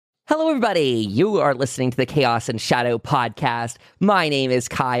Hello, everybody. You are listening to the Chaos and Shadow podcast. My name is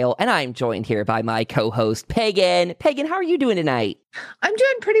Kyle, and I'm joined here by my co-host, Pagan. Pagan, how are you doing tonight? I'm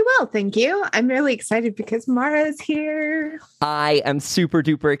doing pretty well, thank you. I'm really excited because Mara's here. I am super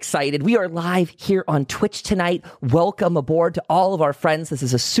duper excited. We are live here on Twitch tonight. Welcome aboard to all of our friends. This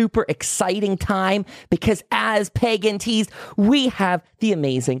is a super exciting time because, as Pagan teased, we have the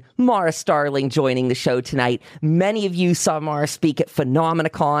amazing Mara Starling joining the show tonight. Many of you saw Mara speak at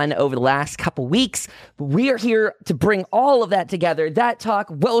Phenomenacon over the last couple weeks. But we are here to bring all of that together. That talk,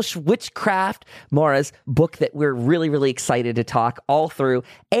 Welsh Witchcraft, Mara's book that we're really, really excited to talk all through,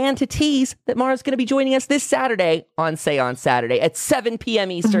 and to tease that Mara's going to be joining us this Saturday on Seance Saturday at 7 p.m.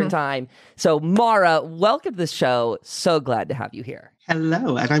 Eastern time. So Mara, welcome to the show. So glad to have you here.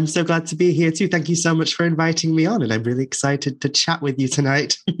 Hello, and I'm so glad to be here too. Thank you so much for inviting me on, and I'm really excited to chat with you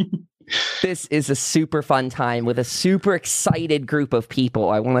tonight. This is a super fun time with a super excited group of people.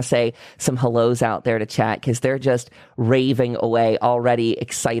 I want to say some hellos out there to chat because they're just raving away, already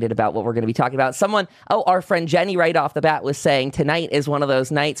excited about what we're going to be talking about. Our friend Jenny right off the bat was saying tonight is one of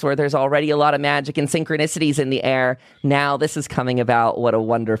those nights where there's already a lot of magic and synchronicities in the air. Now this is coming about. What a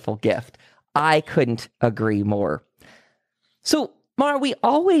wonderful gift. I couldn't agree more. So, Mara, we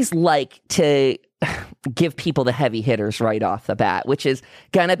always like to give people the heavy hitters right off the bat, which is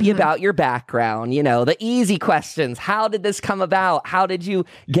going to be about your background, the easy questions. How did this come about? How did you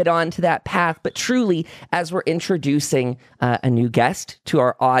get onto that path? But truly, as we're introducing a new guest to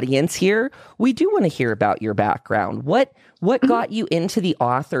our audience here, we do want to hear about your background. What got you into the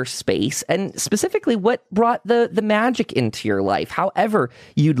author space, and specifically what brought the magic into your life, however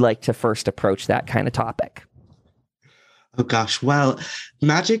you'd like to first approach that kind of topic? Oh gosh, well,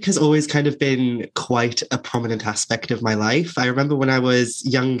 magic has always kind of been quite a prominent aspect of my life. I remember when I was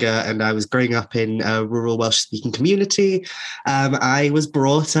younger and I was growing up in a rural Welsh-speaking community, I was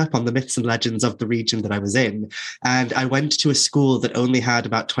brought up on the myths and legends of the region that I was in. And I went to a school that only had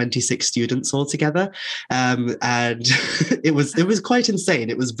about 26 students altogether. And it was quite insane.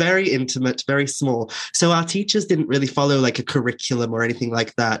 It was very intimate, very small. So our teachers didn't really follow like a curriculum or anything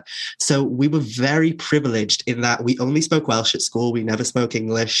like that. So we were very privileged in that we only spoke Welsh at school. We never spoke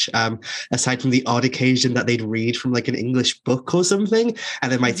English, aside from the odd occasion that they'd read from like an English book or something.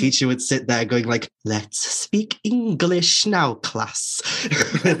 And then my teacher would sit there going like, "Let's speak English now, class."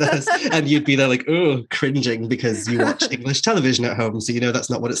 with us. And you'd be there like, oh, cringing because you watch English television at home. So, that's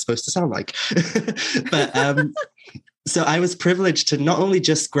not what it's supposed to sound like. But so I was privileged to not only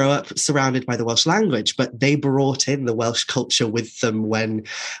just grow up surrounded by the Welsh language, but they brought in the Welsh culture with them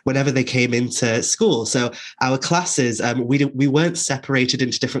whenever they came into school. So our classes, we weren't separated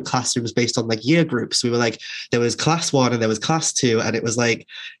into different classrooms based on like year groups. We were like, there was class 1 and there was class 2, and it was like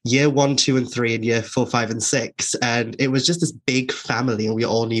year 1, 2, and 3, and year 4, 5, and 6. And it was just this big family, and we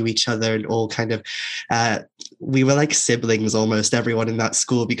all knew each other and all kind of, we were like siblings almost, everyone in that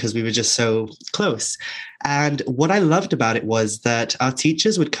school, because we were just so close. And what I loved about it was that our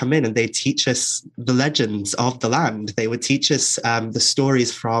teachers would come in and they'd teach us the legends of the land. They would teach us the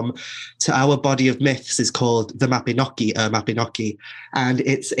stories to our body of myths is called the Mabinogi, and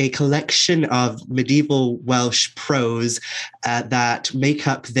it's a collection of medieval Welsh prose that make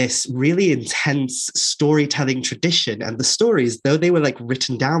up this really intense storytelling tradition. And the stories, though they were like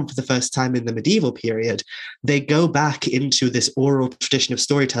written down for the first time in the medieval period, they go back into this oral tradition of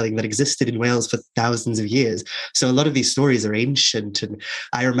storytelling that existed in Wales for thousands of years. So a lot of these stories are ancient. And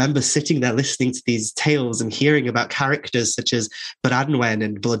I remember sitting there listening to these tales and hearing about characters such as Branwen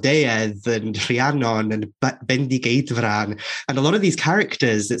and Blodeuedd and Rhiannon and Bendigeidfran. And a lot of these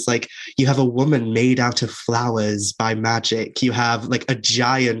characters, it's like you have a woman made out of flowers by magic. You have like a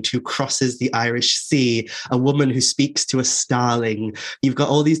giant who crosses the Irish Sea, a woman who speaks to a starling. You've got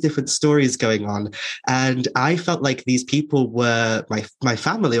all these different stories going on. And I felt like these people were my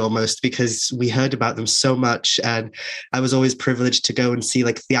family almost, because we heard about them so much, and I was always privileged to go and see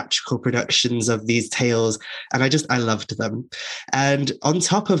like theatrical productions of these tales, and I loved them. And on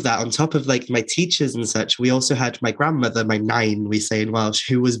top of like my teachers and such, we also had my grandmother, my Nain, we say in Welsh,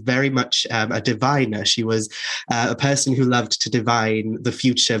 who was very much a diviner. She was a person who loved to divine the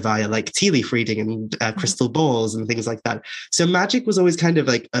future via like tea leaf reading and crystal balls and things like that. So magic was always kind of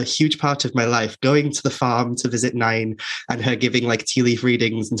like a huge part of my life, going to the farm to visit Nain and her giving like tea leaf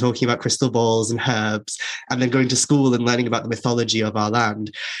readings and talking about crystal balls and herbs, and then going to school and learning about the mythology of our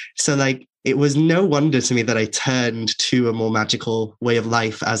land. So like, it was no wonder to me that I turned to a more magical way of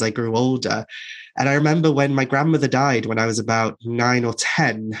life as I grew older. And I remember when my grandmother died when I was about 9 or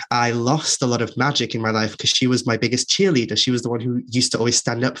 10, I lost a lot of magic in my life because she was my biggest cheerleader. She was the one who used to always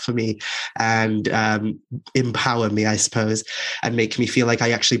stand up for me and empower me, I suppose, and make me feel like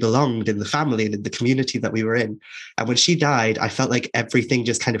I actually belonged in the family and in the community that we were in. And when she died, I felt like everything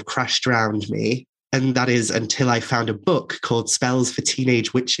just kind of crashed around me. And that is until I found a book called Spells for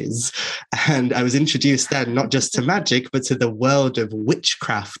Teenage Witches. And I was introduced then not just to magic, but to the world of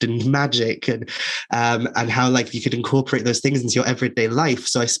witchcraft and magic and how like you could incorporate those things into your everyday life.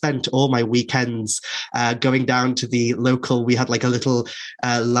 So I spent all my weekends going down to the local, we had like a little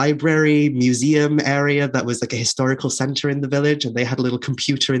library museum area that was like a historical center in the village. And they had a little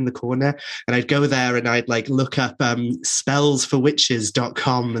computer in the corner. And I'd go there and I'd like look up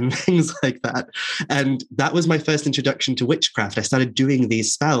spellsforwitches.com and things like that. And that was my first introduction to witchcraft. I started doing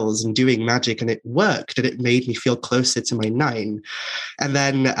these spells and doing magic, and it worked, and it made me feel closer to my 9. And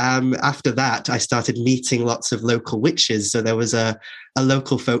then after that, I started meeting lots of local witches. So there was a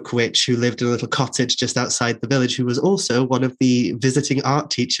local folk witch who lived in a little cottage just outside the village, who was also one of the visiting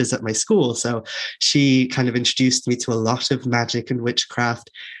art teachers at my school. So she kind of introduced me to a lot of magic and witchcraft.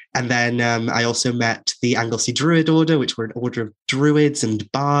 And then I also met the Anglesey Druid Order, which were an order of druids and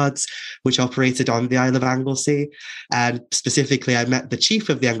bards, which operated on the Isle of Anglesey. And specifically, I met the chief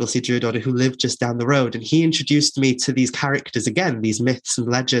of the Anglesey Druid Order, who lived just down the road. And he introduced me to these characters, again, these myths and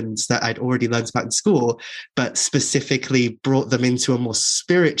legends that I'd already learned about in school, but specifically brought them into a more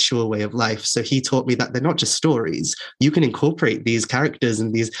spiritual way of life. So he taught me that they're not just stories. You can incorporate these characters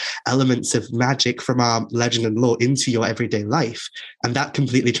and these elements of magic from our legend and lore into your everyday life. And that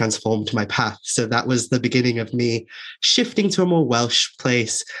completely transformed my path. So that was the beginning of me shifting to a more Welsh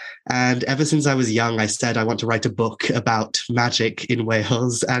place. And ever since I was young, I said I want to write a book about magic in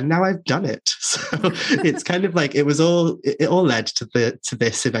Wales, and now I've done it. So it's kind of like it all led to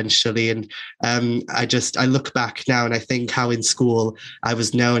this eventually. And I look back now and I think how in school I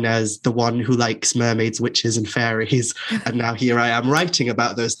was known as the one who likes mermaids, witches, and fairies, and now here I am writing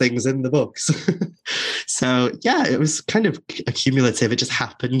about those things in the books. So yeah, it was kind of accumulative. It just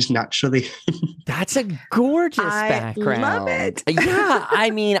happened naturally. That's a gorgeous background. I love it. Yeah,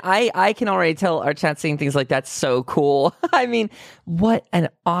 I mean, I can already tell our chat saying things like that's so cool. I mean, what an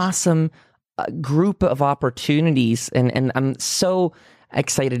awesome group of opportunities, and I'm so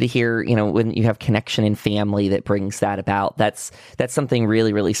excited to hear, when you have connection in family that brings that about. That's something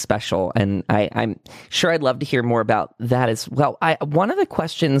really, really special. And I'm sure I'd love to hear more about that as well. One of the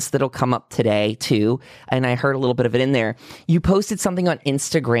questions that'll come up today too, and I heard a little bit of it in there, you posted something on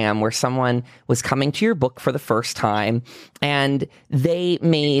Instagram where someone was coming to your book for the first time and they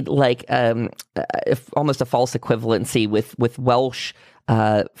made like almost a false equivalency with Welsh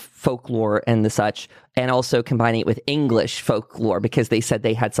folklore and the such, and also combining it with English folklore because they said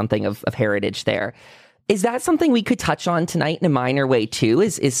they had something of heritage there. Is that something we could touch on tonight in a minor way too?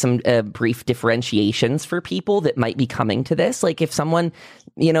 Is some brief differentiations for people that might be coming to this? Like if someone,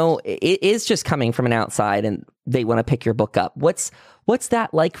 is just coming from an outside and they want to pick your book up, what's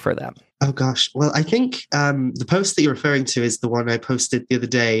that like for them? Oh gosh. Well, I think the post that you're referring to is the one I posted the other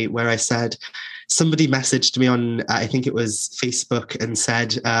day where I said, somebody messaged me on, I think it was Facebook, and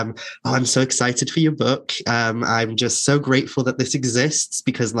said, I'm so excited for your book. I'm just so grateful that this exists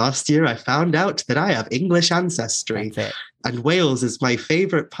because last year I found out that I have English ancestry. That's it. And Wales is my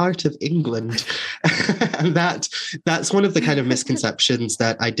favorite part of England. And that's one of the kind of misconceptions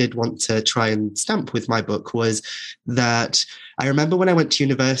that I did want to try and stamp with my book, was that I remember when I went to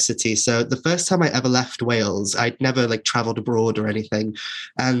university. So the first time I ever left Wales, I'd never traveled abroad or anything.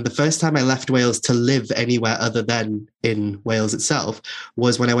 And the first time I left Wales to live anywhere other than in Wales itself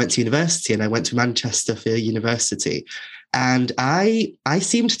was when I went to university, and I went to Manchester for university. And I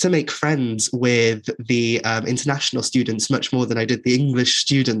seemed to make friends with the international students much more than I did the English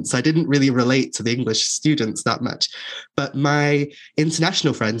students. I didn't really relate to the English students that much. But my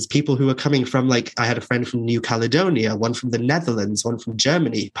international friends, people who were coming from, I had a friend from New Caledonia, one from the Netherlands, one from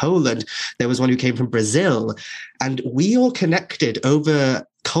Germany, Poland. There was one who came from Brazil. And we all connected over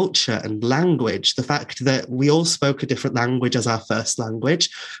culture and language, the fact that we all spoke a different language as our first language.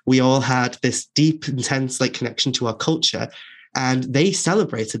 We all had this deep, intense connection to our culture, and they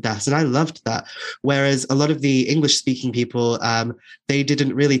celebrated that, and I loved that. Whereas a lot of the English-speaking people, they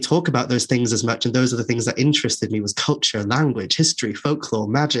didn't really talk about those things as much, and those are the things that interested me, was culture, language, history, folklore,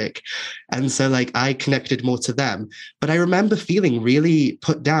 magic. And so I connected more to them. But I remember feeling really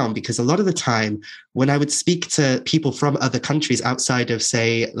put down because a lot of the time when I would speak to people from other countries outside of,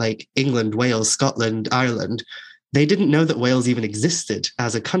 say, England, Wales, Scotland, Ireland, they didn't know that Wales even existed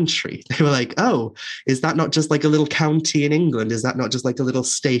as a country. They were like, oh, is that not just like a little county in England? Is that not just like a little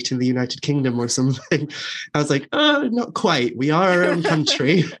state in the United Kingdom or something? I was like, oh, not quite. We are our own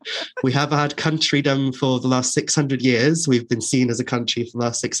country. We have had countrydom for the last 600 years. We've been seen as a country for the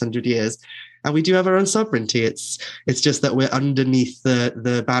last 600 years. And we do have our own sovereignty. It's just that we're underneath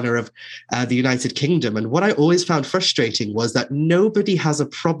the banner of the United Kingdom. And what I always found frustrating was that nobody has a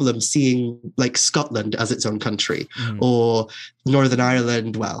problem seeing like Scotland as its own country or Northern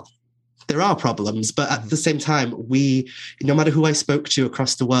Ireland. Well, there are problems, but at the same time, no matter who I spoke to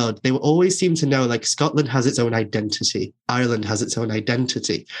across the world, they always seem to know like Scotland has its own identity. Ireland has its own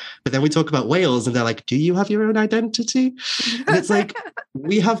identity. But then we talk about Wales and they're like, do you have your own identity? And it's like,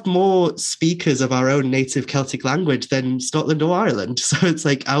 we have more speakers of our own native Celtic language than Scotland or Ireland. So it's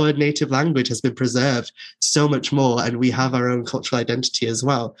like our native language has been preserved so much more, and we have our own cultural identity as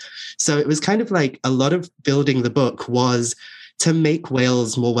well. So it was kind of like a lot of building the book was to make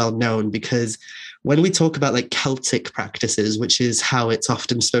Wales more well known, because when we talk about like Celtic practices, which is how it's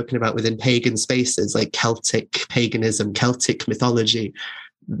often spoken about within pagan spaces, like Celtic paganism, Celtic mythology,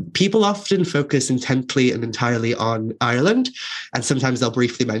 people often focus intently and entirely on Ireland, and sometimes they'll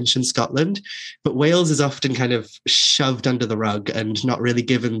briefly mention Scotland, but Wales is often kind of shoved under the rug and not really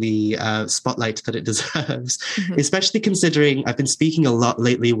given the spotlight that it deserves, especially considering I've been speaking a lot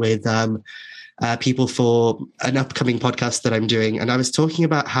lately with people for an upcoming podcast that I'm doing. And I was talking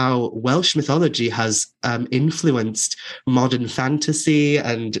about how Welsh mythology has influenced modern fantasy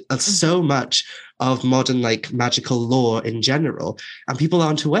and so much of modern like magical lore in general. And people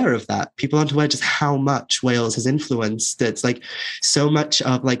aren't aware of that. People aren't aware just how much Wales has influenced. It's like so much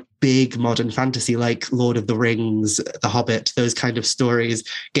of like big modern fantasy, like Lord of the Rings, The Hobbit, those kind of stories,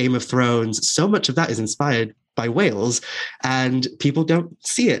 Game of Thrones. So much of that is inspired by Wales, and people don't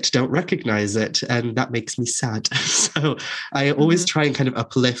see it, don't recognize it, and that makes me sad. So I always try and kind of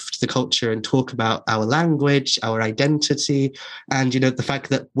uplift the culture and talk about our language, our identity, and the fact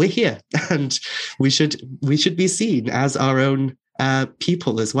that we're here and we should be seen as our own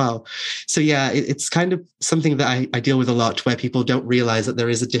people as well. So yeah, it's kind of something that I deal with a lot, where people don't realize that there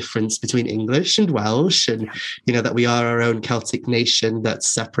is a difference between English and Welsh, and that we are our own Celtic nation that's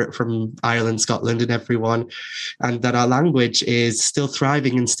separate from Ireland, Scotland, and everyone, and that our language is still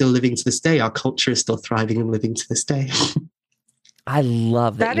thriving and still living to this day. Our culture is still thriving and living to this day. I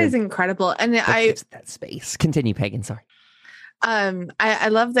love that. That is incredible. And that space. Continue, Pagan. Sorry. I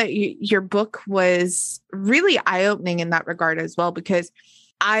love that your book was really eye-opening in that regard as well, because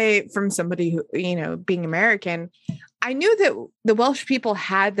from somebody who, being American, I knew that the Welsh people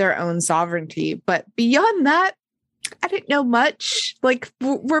had their own sovereignty, but beyond that, I didn't know much. Like,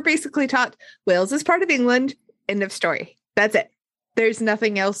 we're basically taught Wales is part of England, end of story. That's it. There's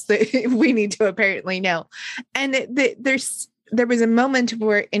nothing else that we need to apparently know. And there was a moment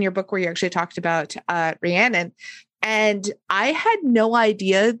where in your book where you actually talked about Rhiannon. And I had no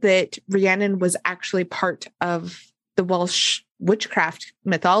idea that Rhiannon was actually part of the Welsh witchcraft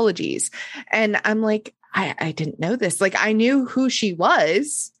mythologies. And I'm like, I didn't know this. Like, I knew who she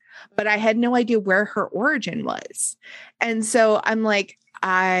was, but I had no idea where her origin was. And so I'm like,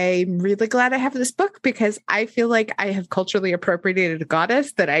 I'm really glad I have this book, because I feel like I have culturally appropriated a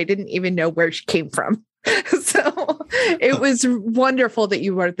goddess that I didn't even know where she came from. So it was wonderful that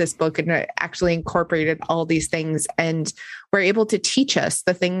you wrote this book and actually incorporated all these things and were able to teach us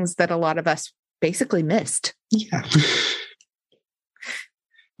the things that a lot of us basically missed. Yeah.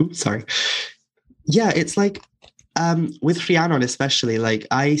 Oops, sorry. Yeah, it's like with Rhiannon especially, like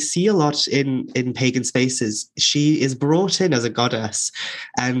I see a lot in pagan spaces. She is brought in as a goddess,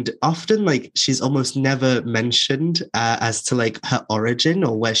 and often like she's almost never mentioned as to like her origin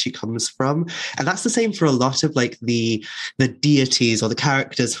or where she comes from. And that's the same for a lot of like the deities or the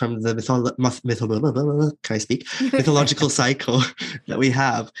characters from the mythological cycle that we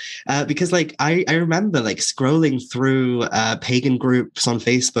have. Because like I remember like scrolling through pagan groups on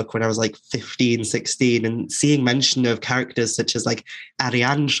Facebook when I was like 15, 16 and seeing mention of characters such as like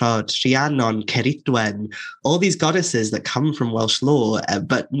Arianrhod, Rhiannon, Ceridwen, all these goddesses that come from Welsh lore,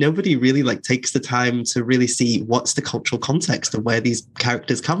 but nobody really like takes the time to really see what's the cultural context of where these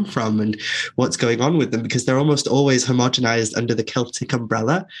characters come from and what's going on with them, because they're almost always homogenized under the Celtic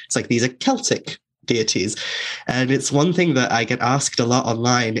umbrella. It's like these are Celtic deities. And it's one thing that I get asked a lot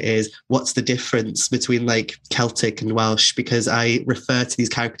online is what's the difference between like Celtic and Welsh, because I refer to these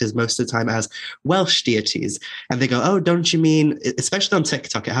characters most of the time as Welsh deities, and they go, oh, don't you mean, especially on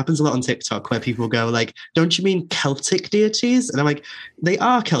TikTok, it happens a lot on TikTok where people go like, don't you mean Celtic deities? And I'm like, they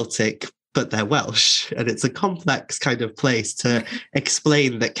are Celtic, but they're Welsh. And it's a complex kind of place to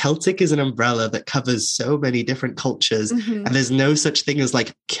explain that Celtic is an umbrella that covers so many different cultures. Mhm. And there's no such thing as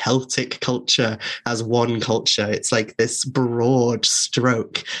like Celtic culture as one culture. It's like this broad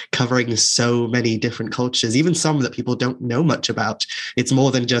stroke covering so many different cultures, even some that people don't know much about. It's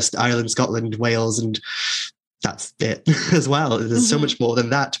more than just Ireland, Scotland, Wales, and that's it as well. There's so much more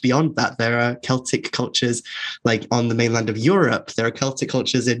than that. Beyond that, there are Celtic cultures like on the mainland of Europe. There are Celtic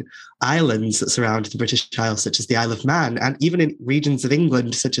cultures in islands that surround the British Isles, such as the Isle of Man, and even in regions of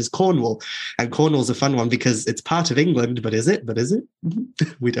England, such as Cornwall. And Cornwall's a fun one because it's part of England, but is it?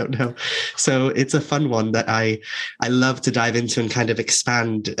 We don't know. So it's a fun one that I love to dive into and kind of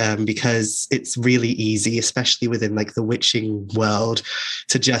expand because it's really easy, especially within like the witching world,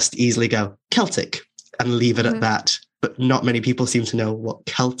 to just easily go Celtic and leave it at that. But not many people seem to know what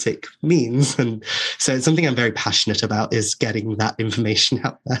Celtic means. And so it's something I'm very passionate about, is getting that information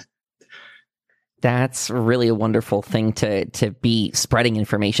out there. That's really a wonderful thing to be spreading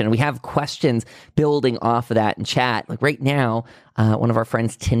information. We have questions building off of that in chat. Like right now, one of our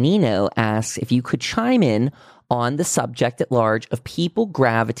friends, Tanino, asks if you could chime in on the subject at large of people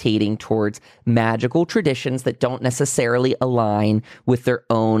gravitating towards magical traditions that don't necessarily align with their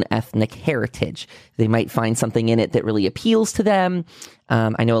own ethnic heritage. They might find something in it that really appeals to them.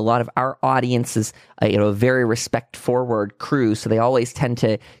 I know a lot of our audience is a very respect-forward crew, so they always tend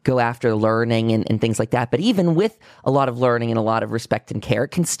to go after learning and things like that. But even with a lot of learning and a lot of respect and care,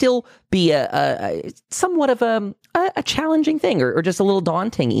 it can still be a somewhat of a challenging thing or just a little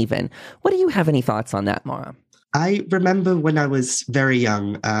daunting even. What do you have any thoughts on that, Mara? I remember when I was very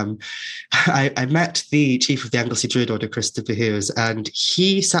young, I met the chief of the Anglesey Druid Order, Christopher Hughes, and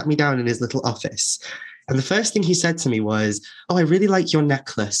he sat me down in his little office. And the first thing he said to me was, "Oh, I really like your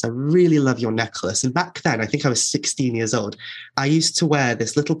necklace. I really love your necklace." And back then, I think I was 16 years old, I used to wear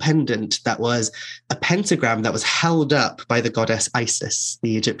this little pendant that was a pentagram that was held up by the goddess Isis,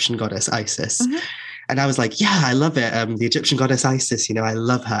 the Egyptian goddess Isis. Mm-hmm. And I was like, yeah, I love it. The Egyptian goddess Isis, I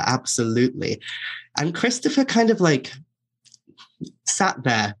love her. Absolutely. And Christopher kind of like sat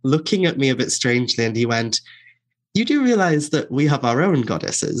there looking at me a bit strangely, and he went, "You do realize that we have our own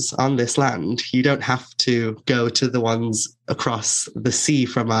goddesses on this land. You don't have to go to the ones across the sea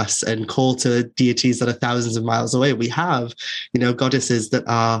from us and call to deities that are thousands of miles away. We have, goddesses that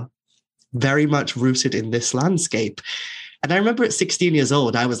are very much rooted in this landscape." And I remember at 16 years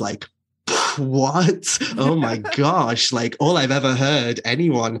old, I was like, what? Oh my gosh. Like all I've ever heard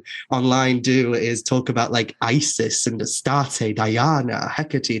anyone online do is talk about like Isis and Astarte, Diana,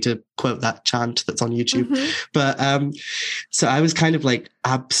 Hecate, to quote that chant that's on YouTube. Mm-hmm. But so I was kind of like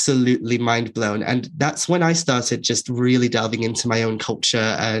absolutely mind blown. And that's when I started just really delving into my own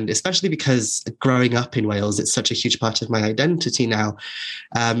culture. And especially because growing up in Wales, it's such a huge part of my identity now.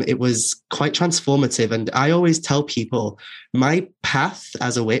 It was quite transformative. And I always tell people my path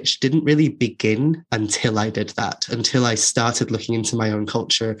as a witch didn't really begin until I did that, until I started looking into my own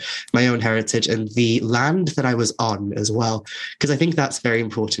culture, my own heritage, and the land that I was on as well. Because I think that's very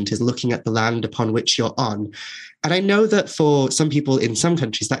important, is looking at the land upon which you're on. And I know that for some people in some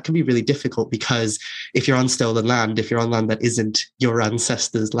countries, that can be really difficult, because if you're on stolen land, if you're on land that isn't your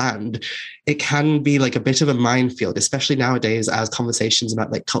ancestors' land, it can be like a bit of a minefield, especially nowadays as conversations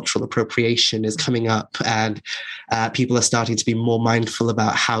about like cultural appropriation is coming up, and people are starting to be more mindful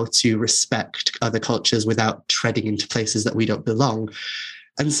about how to respect other cultures without treading into places that we don't belong.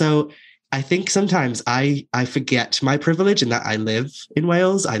 And so I think sometimes I forget my privilege in that I live in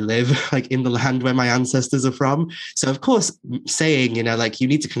Wales. I live like in the land where my ancestors are from. So of course, saying, like you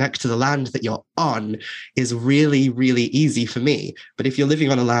need to connect to the land that you're on is really, really easy for me. But if you're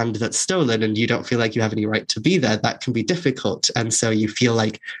living on a land that's stolen and you don't feel like you have any right to be there, that can be difficult. And so you feel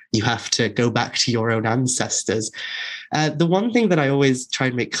like you have to go back to your own ancestors. The one thing that I always try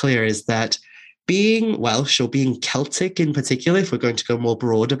and make clear is that being Welsh, or being Celtic in particular, if we're going to go more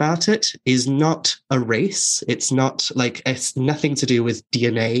broad about it, is not a race. It's nothing to do with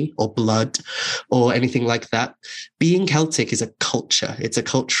DNA or blood or anything like that. Being Celtic is a culture. It's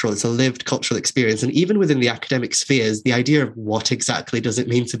a lived cultural experience. And even within the academic spheres, the idea of what exactly does it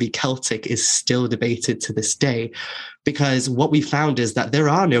mean to be Celtic is still debated to this day. Because what we found is that there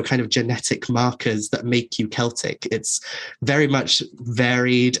are no kind of genetic markers that make you Celtic. It's very much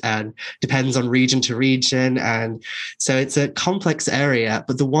varied and depends on region to region. And so it's a complex area.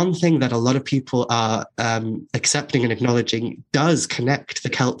 But the one thing that a lot of people are accepting and acknowledging does connect the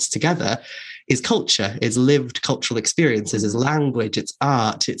Celts together is culture, is lived cultural experiences, is language, it's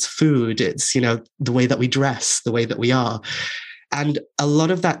art, it's food, it's, the way that we dress, the way that we are. And a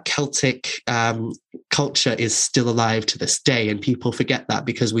lot of that Celtic culture is still alive to this day. And people forget that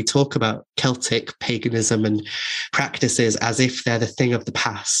because we talk about Celtic paganism and practices as if they're the thing of the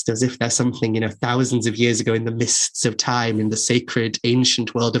past, as if they're something, thousands of years ago in the mists of time, in the sacred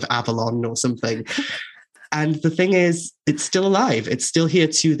ancient world of Avalon or something. And the thing is, it's still alive. It's still here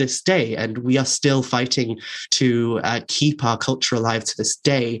to this day. And we are still fighting to keep our culture alive to this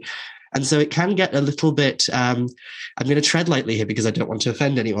day. And so it can get a little bit, I'm going to tread lightly here because I don't want to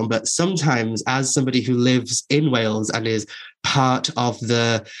offend anyone, but sometimes as somebody who lives in Wales and is part of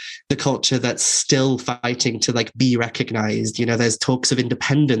the culture that's still fighting to be recognized, there's talks of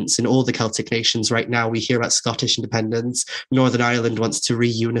independence in all the Celtic nations right now. We hear about Scottish independence. Northern Ireland wants to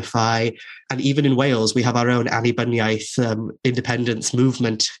reunify. And even in Wales, we have our own Annibynyaeth independence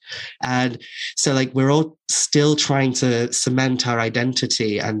movement. And so we're all still trying to cement our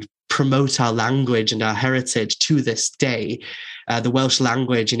identity and promote our language and our heritage to this day. The Welsh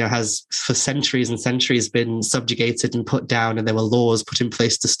language, has for centuries and centuries been subjugated and put down, and there were laws put in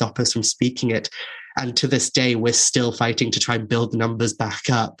place to stop us from speaking it. And to this day, we're still fighting to try and build the numbers back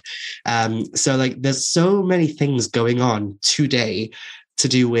up. So there's so many things going on today to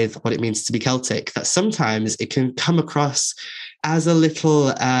do with what it means to be Celtic that sometimes it can come across as a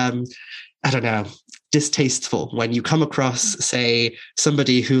little, distasteful when you come across, say,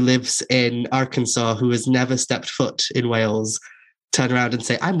 somebody who lives in Arkansas who has never stepped foot in Wales turn around and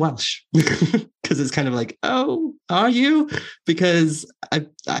say, I'm Welsh. Because it's kind of oh, are you? Because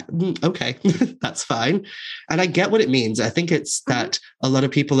okay, that's fine. And I get what it means. I think it's that a lot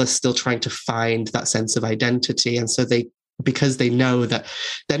of people are still trying to find that sense of identity. And so because they know that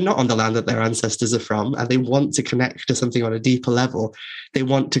they're not on the land that their ancestors are from, and they want to connect to something on a deeper level. They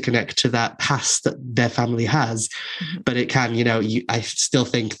want to connect to that past that their family has. But it can, I still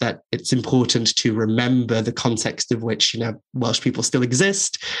think that it's important to remember the context of which, Welsh people still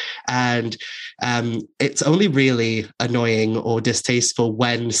exist. And it's only really annoying or distasteful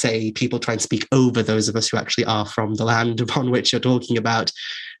when, say, people try and speak over those of us who actually are from the land upon which you're talking about.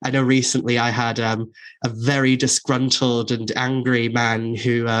 I know recently I had a very disgruntled and angry man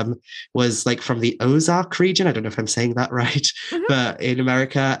who was from the Ozark region. I don't know if I'm saying that right, but in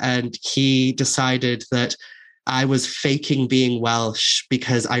America. And he decided that I was faking being Welsh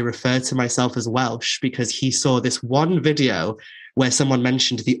because I refer to myself as Welsh, because he saw this one video where someone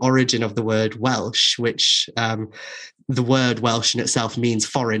mentioned the origin of the word Welsh, which the word Welsh in itself means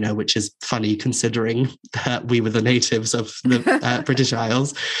foreigner, which is funny considering that we were the natives of the British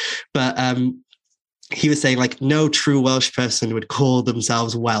Isles. But he was saying no true Welsh person would call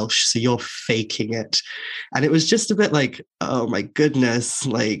themselves Welsh, so you're faking it. And it was just a bit oh my goodness,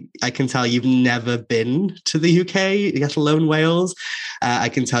 I can tell you've never been to the UK, let alone Wales. I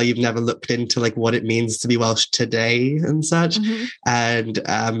can tell you've never looked into what it means to be Welsh today and such. And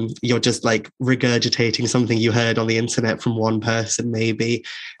you're just regurgitating something you heard on the internet from one person maybe,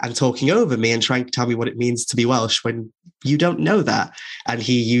 and talking over me and trying to tell me what it means to be Welsh when you don't know that. And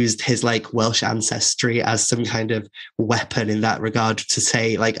he used his Welsh ancestry as some kind of weapon in that regard to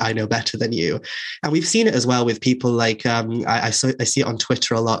say I know better than you. And we've seen it as well with people I see it on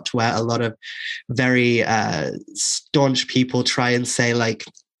Twitter a lot, where a lot of very staunch people try and say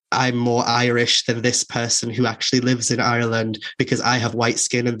I'm more Irish than this person who actually lives in Ireland because I have white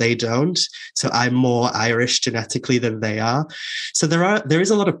skin and they don't. So I'm more Irish genetically than they are. So there is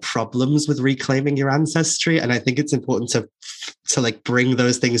a lot of problems with reclaiming your ancestry. And I think it's important to bring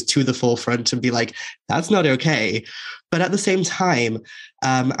those things to the forefront and be that's not okay. But at the same time,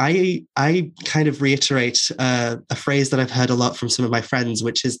 I kind of reiterate a phrase that I've heard a lot from some of my friends,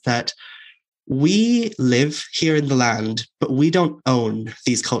 which is that we live here in the land, but we don't own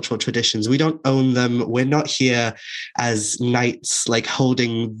these cultural traditions. We don't own them. We're not here as knights,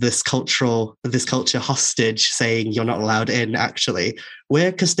 holding this culture hostage, saying you're not allowed in. Actually,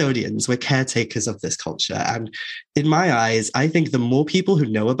 we're custodians. We're caretakers of this culture. And in my eyes, I think the more people who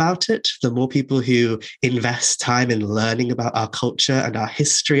know about it, the more people who invest time in learning about our culture and our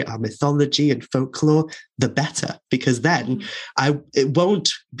history, our mythology and folklore, the better. Because then it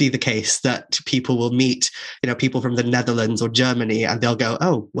won't be the case that people will meet, people from the Netherlands or Germany, and they'll go,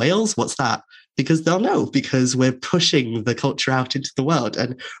 oh, Wales, what's that? Because they'll know, because we're pushing the culture out into the world.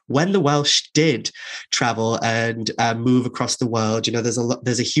 And when the Welsh did travel and move across the world,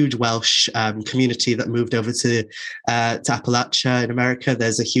 there's a huge Welsh community that moved over to Appalachia in America.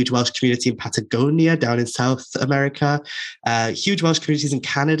 There's a huge Welsh community in Patagonia down in South America, huge Welsh communities in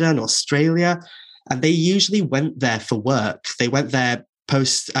Canada and Australia. And they usually went there for work. They went there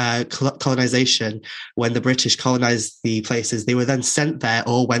post colonization, when the British colonized the places, they were then sent there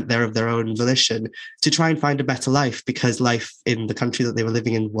or went there of their own volition to try and find a better life, because life in the country that they were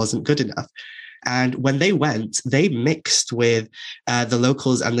living in wasn't good enough. And when they went, they mixed with the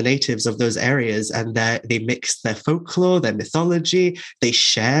locals and the natives of those areas, and they mixed their folklore, their mythology. They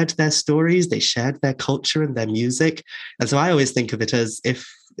shared their stories, they shared their culture and their music. And so I always think of it as,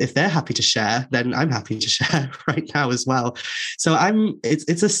 if they're happy to share, then I'm happy to share right now as well. So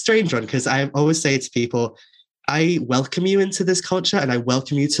it's a strange one, because I always say to people, I welcome you into this culture, and I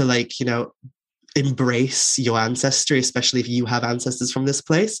welcome you to embrace your ancestry, especially if you have ancestors from this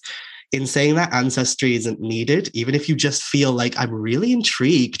place. In saying that, ancestry isn't needed. Even if you just feel like, I'm really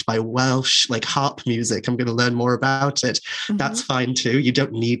intrigued by Welsh, harp music, I'm going to learn more about it. Mm-hmm. That's fine too. You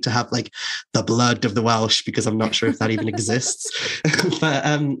don't need to have the blood of the Welsh, because I'm not sure if that even exists. But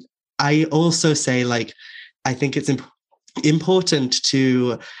I also say, I think it's important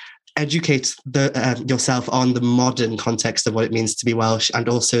to educate yourself on the modern context of what it means to be Welsh, and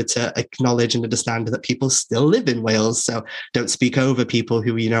also to acknowledge and understand that people still live in Wales. So don't speak over people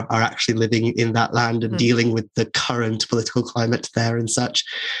who, are actually living in that land and dealing with the current political climate there and such,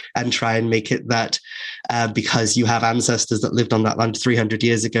 and try and make it that because you have ancestors that lived on that land 300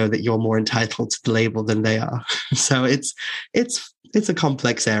 years ago, that you're more entitled to the label than they are. So it's a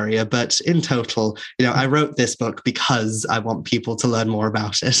complex area, but in total, I wrote this book because I want people to learn more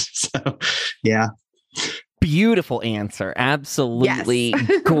about it. So, yeah. Beautiful answer. Absolutely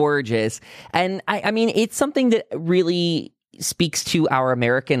yes. Gorgeous. And I mean, it's something that really speaks to our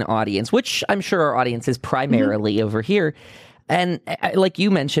American audience, which I'm sure our audience is primarily over here. And like you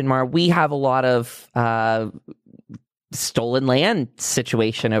mentioned, Mar, we have a lot of stolen land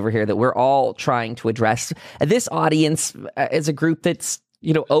situation over here that we're all trying to address. This audience is a group that's,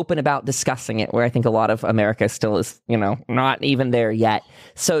 open about discussing it, where I think a lot of America still is, not even there yet.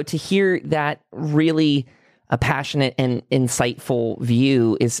 So to hear that really a passionate and insightful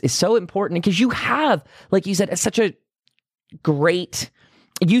view is so important, because you have, like you said, you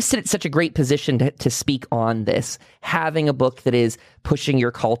sit at such a great position to speak on this, having a book that is pushing your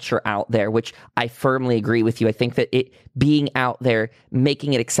culture out there, which I firmly agree with you. I think that it being out there,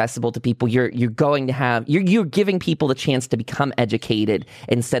 making it accessible to people, you're giving people the chance to become educated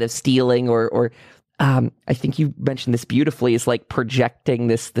instead of stealing or I think you mentioned this beautifully, is projecting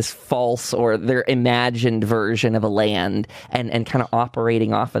this false or their imagined version of a land and kind of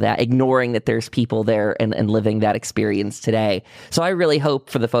operating off of that, ignoring that there's people there and living that experience today. So I really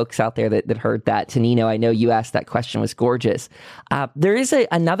hope for the folks out there that heard that. Tanino, I know you asked that question, was gorgeous. There is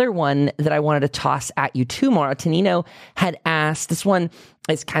another one that I wanted to toss at you too, Mara. Tanino had asked, this one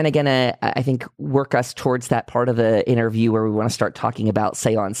is kind of going to, I think, work us towards that part of the interview where we want to start talking about,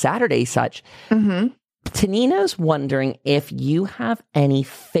 say, on Saturday such. Mm-hmm. Tanino's wondering if you have any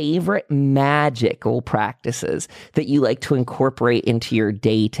favorite magical practices that you like to incorporate into your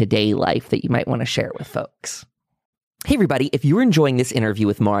day-to-day life that you might want to share with folks. Hey everybody, if you're enjoying this interview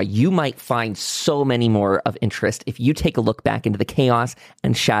with Mara, you might find so many more of interest if you take a look back into the Chaos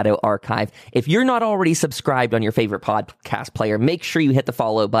and Shadow archive. If you're not already subscribed on your favorite podcast player, make sure you hit the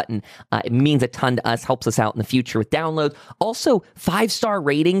follow button. It means a ton to us, helps us out in the future with downloads. Also, 5-star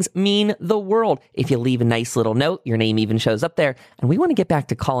ratings mean the world. If you leave a nice little note, your name even shows up there, and we want to get back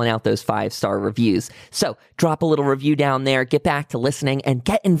to calling out those 5-star reviews. So drop a little review down there, get back to listening, and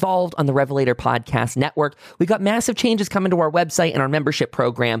get involved on the Revelator Podcast Network. We've got massive changes coming to our website and our membership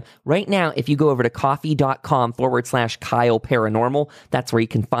program. Right now, if you go over to coffee.com/Kyle Paranormal, that's where you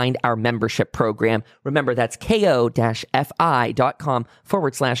can find our membership program. Remember, that's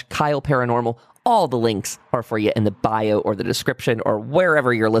ko-fi.com/Kyle Paranormal. All the links are for you in the bio or the description or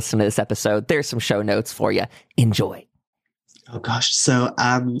wherever you're listening to this episode. There's some show notes for you. Enjoy. Oh gosh. So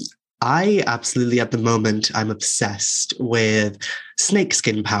I absolutely, at the moment, I'm obsessed with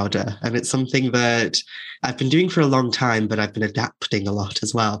snakeskin powder. And it's something that I've been doing for a long time, but I've been adapting a lot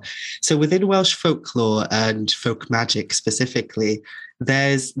as well. So within Welsh folklore and folk magic specifically,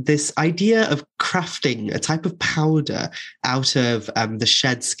 there's this idea of crafting a type of powder out of the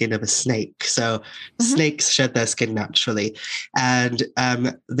shed skin of a snake. So snakes shed their skin naturally. And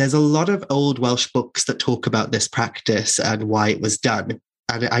there's a lot of old Welsh books that talk about this practice and why it was done.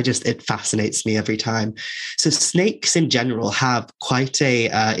 And it fascinates me every time. So snakes in general have quite a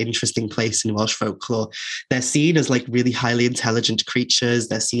interesting place in Welsh folklore. They're seen as really highly intelligent creatures.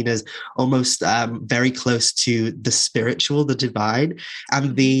 They're seen as almost very close to the spiritual, the divine.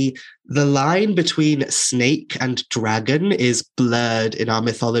 And the the line between snake and dragon is blurred in our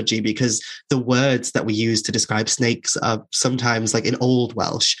mythology because the words that we use to describe snakes are sometimes, like in Old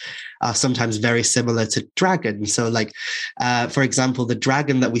Welsh, are sometimes very similar to dragon. So like, for example, the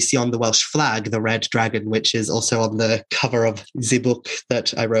dragon that we see on the Welsh flag, the red dragon, which is also on the cover of the book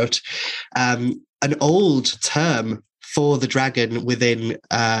that I wrote, an old term for the dragon within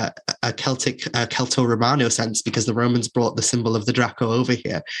a Celtic, Celto-Romano sense, because the Romans brought the symbol of the Draco over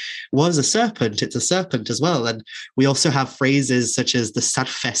here, was a serpent. It's a serpent as well. And we also have phrases such as the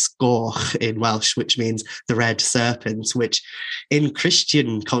Sarfes Goch in Welsh, which means the red serpent, which in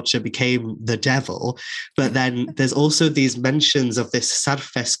Christian culture became the devil. But then there's also these mentions of this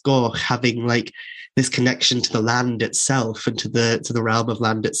Sarfes Goch having like this connection to the land itself and to the realm of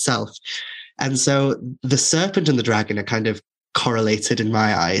land itself. And so the serpent and the dragon are kind of correlated in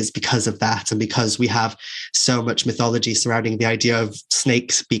my eyes because of that, and because we have so much mythology surrounding the idea of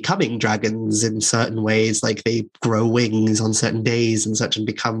snakes becoming dragons in certain ways, like they grow wings on certain days and such and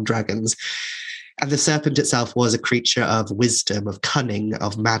become dragons. And the serpent itself was a creature of wisdom, of cunning,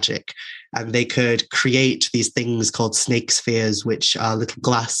 of magic. And they could create these things called snake spheres, which are little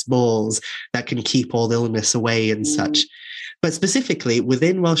glass balls that can keep all illness away and such. But specifically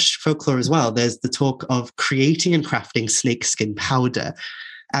within Welsh folklore as well, there's the talk of creating and crafting snakeskin powder.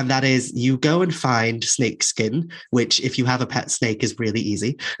 And that is, you go and find snakeskin, which if you have a pet snake is really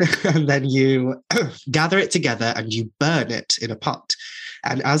easy. And then you gather it together and you burn it in a pot.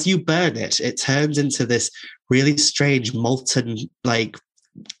 And as you burn it, it turns into this really strange molten, like,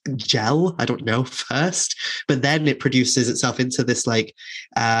 gel, I don't know, first, but then it produces itself into this like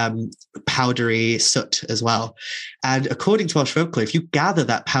powdery soot as well. And according to Welsh folklore, if you gather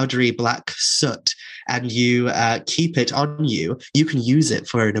that powdery black soot and you keep it on you, you can use it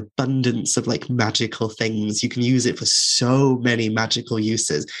for an abundance of like magical things. You can use it for so many magical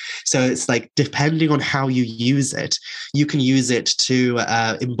uses. So it's like, depending on how you use it, you can use it to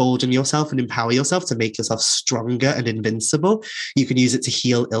embolden yourself and empower yourself to make yourself stronger and invincible. You can use it to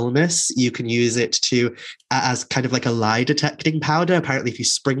heal illness. You can use it to as kind of like a lie detecting powder. Apparently, if you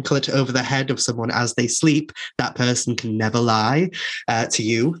sprinkle it over the head of someone as they sleep, that person can never lie to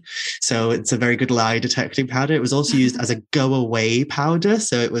you. So it's a very good lie detecting powder. It was also used as a go away powder.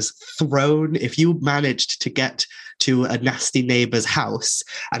 So it was thrown, if you managed to get to a nasty neighbor's house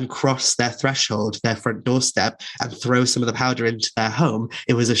and cross their threshold, their front doorstep, and throw some of the powder into their home,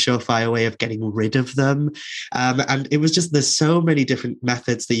 it was a surefire way of getting rid of them. And it was just, there's so many different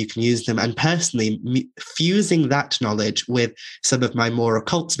methods that you can use them. And personally, fusing that knowledge with some of my more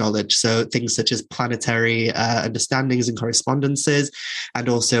occult knowledge, so things such as planetary understandings and correspondences, and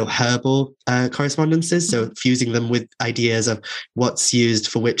also herbal correspondences, so fusing them with ideas of what's used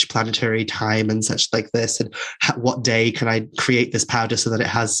for which planetary time and such like this, and what day can I create this powder so that it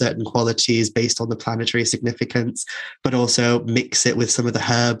has certain qualities based on the planetary significance, but also mix it with some of the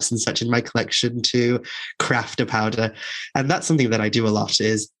herbs and such in my collection to craft a powder. And that's something that I do a lot,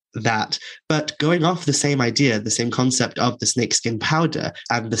 is that. But going off the same idea, the same concept of the snakeskin powder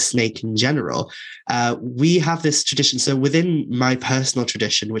and the snake in general, we have this tradition. So within my personal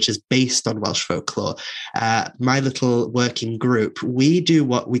tradition, which is based on Welsh folklore, my little working group, we do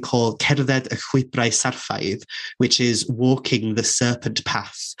what we call cerdded y chwibrau sarfaidd, which is walking the serpent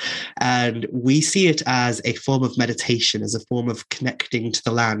path. And we see it as a form of meditation, as a form of connecting to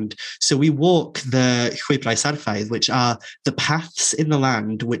the land. So we walk the chwibrau sarfaidd, which are the paths in the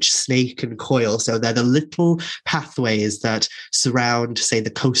land which snake and coil. So they're the little pathways that surround, say,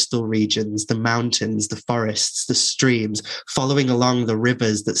 the coastal regions, the mountains, the forests, the streams, following along the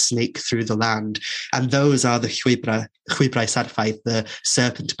rivers that snake through the land. And those are the chwibrau sarfaidd, the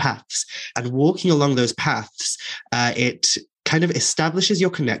serpent paths. And walking along those paths, it kind of establishes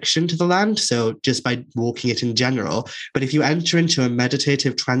your connection to the land, so just by walking it in general. But if you enter into a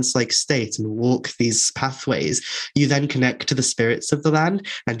meditative trance-like state and walk these pathways, you then connect to the spirits of the land,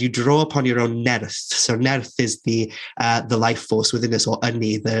 and you draw upon your own nerth. So nerth is the life force within us, or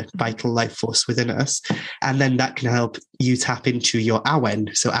ynni, the vital life force within us. And then that can help you tap into your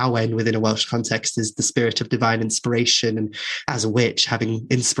awen. So awen within a Welsh context is the spirit of divine inspiration. And as a witch, having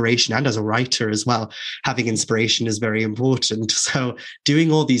inspiration, and as a writer as well, having inspiration is very important. So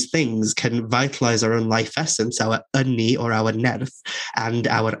doing all these things can vitalize our own life essence, our ynni or our nerth, and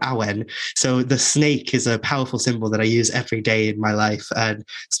our awen. So the snake is a powerful symbol that I use every day in my life, and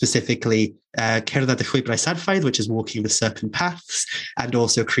specifically cerdded y chwibrau sarfaidd, which is walking the serpent paths, and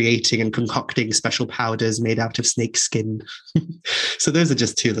also creating and concocting special powders made out of snake skin. So those are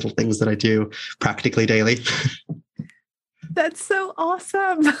just two little things that I do practically daily. That's so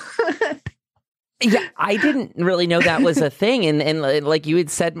awesome. Yeah, I didn't really know that was a thing. And like you had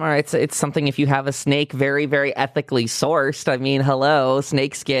said, Mara, it's something, if you have a snake, very, very ethically sourced. I mean, hello,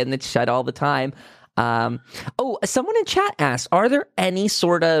 snake skin that's shed all the time. Someone in chat asked, are there any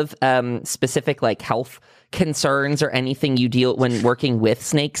sort of specific like health concerns or anything you deal when working with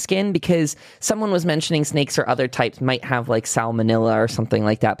snake skin? Because someone was mentioning snakes or other types might have like salmonella or something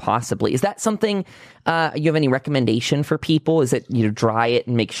like that, possibly. Is that something you have any recommendation for people? Is it, dry it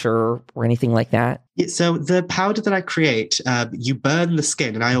and make sure, or anything like that? Yeah, so the powder that I create, you burn the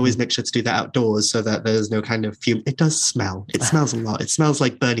skin, and I always make sure to do that outdoors so that there's no kind of fume. It does smell. It smells a lot. It smells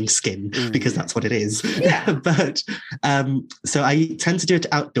like burning skin because that's what it is. Yeah. But so I tend to do it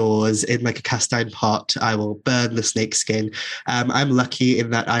outdoors in like a cast iron pot. I will burn the snake skin. I'm lucky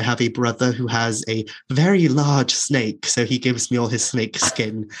in that I have a brother who has a very large snake, so he gives me all his snake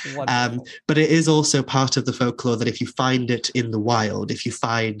skin. But it is also part of the folklore that if you find it in the wild, if you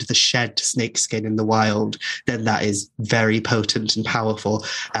find the shed snake skin in the wild, then that is very potent and powerful.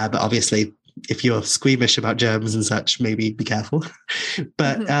 But obviously, if you're squeamish about germs and such, maybe be careful.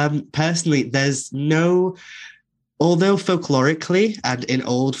 But personally, although folklorically and in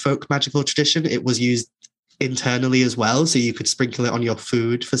old folk magical tradition, it was used internally as well, so you could sprinkle it on your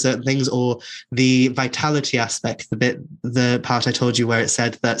food for certain things, or the vitality aspect, the part I told you where it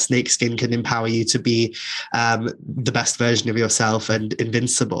said that snake skin can empower you to be the best version of yourself and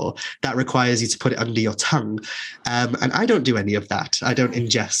invincible. That requires you to put it under your tongue, and I don't do any of that. I don't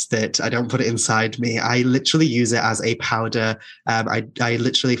ingest it. I don't put it inside me. I literally use it as a powder. I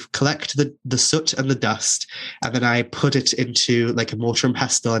literally collect the soot and the dust, and then I put it into like a mortar and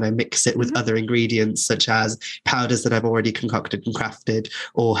pestle, and I mix it with other ingredients such as powders that I've already concocted and crafted,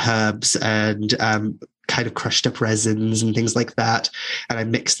 or herbs and kind of crushed up resins and things like that. And I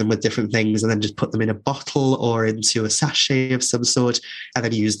mix them with different things and then just put them in a bottle or into a sachet of some sort and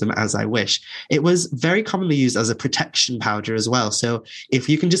then use them as I wish. It was very commonly used as a protection powder as well. So if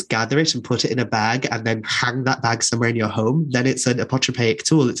you can just gather it and put it in a bag and then hang that bag somewhere in your home, then it's an apotropaic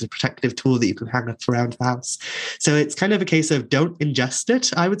tool. It's a protective tool that you can hang up around the house. So it's kind of a case of don't ingest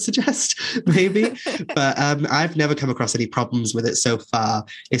it, I would suggest, maybe. But I've never come across any problems with it so far,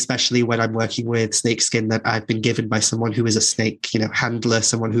 especially when I'm working with snake skin that I've been given by someone who is a snake, handler,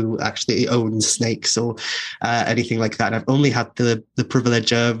 someone who actually owns snakes or anything like that. And I've only had the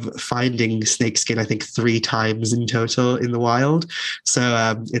privilege of finding snake skin, I think 3 times in total in the wild.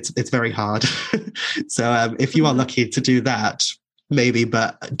 So it's very hard. So if you are lucky to do that, maybe,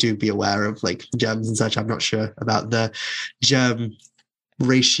 but do be aware of like germs and such. I'm not sure about the germ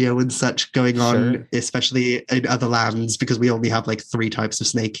ratio and such going on, especially in other lands, because we only have like 3 types of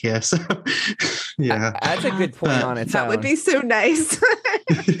snake here. So yeah, that's a good point on its own. That would be so nice.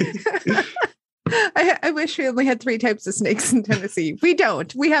 I wish we only had 3 types of snakes in Tennessee. We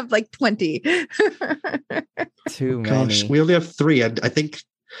don't. We have like 20. Too many. Gosh, we only have 3, and I think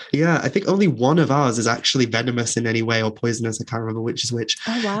only one of ours is actually venomous in any way or poisonous. I can't remember which is which.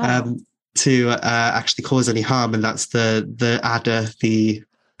 Oh wow. To actually cause any harm, and that's the adder.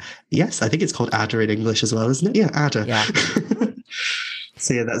 Yes, I think it's called adder in English as well, isn't it? Yeah, adder. Yeah.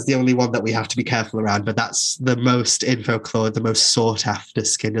 So yeah, that's the only one that we have to be careful around. But that's the most in folklore, the most sought after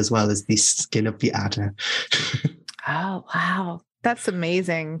skin as well, is the skin of the adder. Oh wow, that's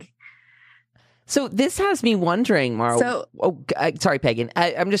amazing. So this has me wondering, Mara. Sorry, Pagan.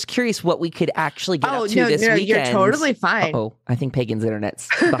 I'm just curious what we could actually get up to this weekend. You're totally fine. I think Pagan's internet's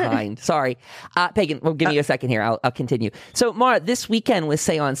behind. Sorry. Pagan, well, give me a second here. I'll continue. So, Mara, this weekend, let's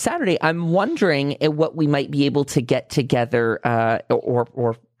say on Saturday, I'm wondering what we might be able to get together or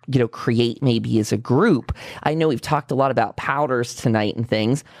create maybe as a group. I know we've talked a lot about powders tonight and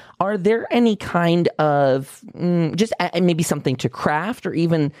things. Are there any kind of just maybe something to craft, or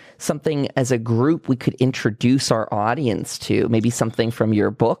even something as a group we could introduce our audience to? Maybe something from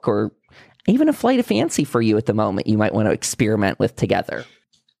your book, or even a flight of fancy for you at the moment you might want to experiment with together?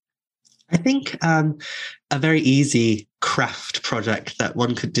 I think a very easy craft project that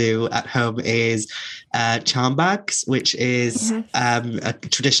one could do at home is charm bags, which is a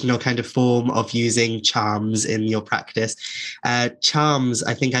traditional kind of form of using charms in your practice. Charms,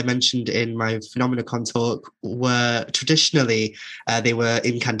 I think I mentioned in my Phenomenacon talk, were traditionally, they were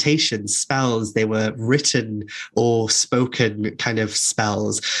incantations, spells. They were written or spoken kind of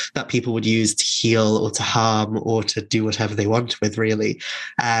spells that people would use to heal or to harm or to do whatever they want with, really.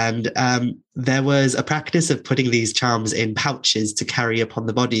 And there was a practice of putting these charms in pouches to carry upon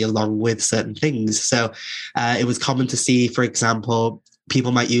the body along with certain things. So it was common to see, for example,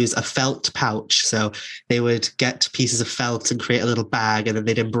 people might use a felt pouch. So they would get pieces of felt and create a little bag, and then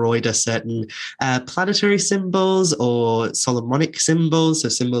they'd embroider certain planetary symbols or Solomonic symbols, so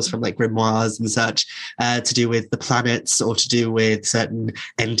symbols from like grimoires and such, to do with the planets or to do with certain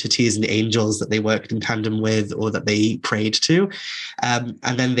entities and angels that they worked in tandem with or that they prayed to. And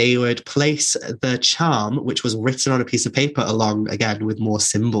then they would place the charm, which was written on a piece of paper, along again with more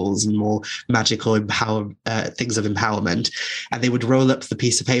symbols and more magical things of empowerment. And they would roll up the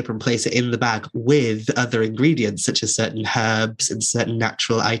piece of paper and place it in the bag with other ingredients, such as certain herbs and certain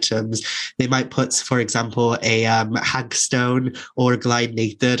natural items. They might put, for example, a hagstone or a Glyde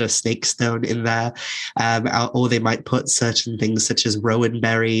Neithid, a snake stone in there. Or they might put certain things such as rowan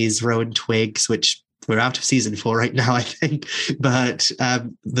berries, rowan twigs, which we're out of season 4 right now, I think. But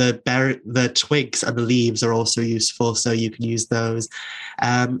the twigs and the leaves are also useful, so you can use those.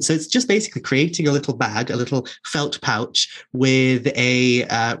 So it's just basically creating a little bag, a little felt pouch with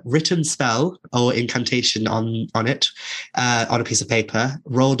a written spell or incantation on it, on a piece of paper,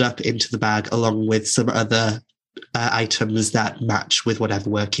 rolled up into the bag along with some other items that match with whatever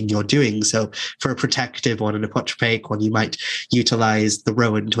working you're doing. So for a protective one and a apotropaic one, you might utilize the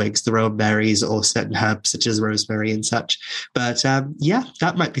rowan twigs, the rowan berries, or certain herbs such as rosemary and such. But yeah,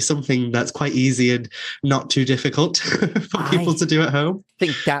 that might be something that's quite easy and not too difficult for people to do at home. I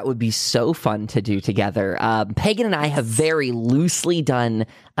think that would be so fun to do together. Pagan and I have very loosely done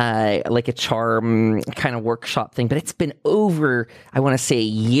like a charm kind of workshop thing, but it's been over, I want to say, a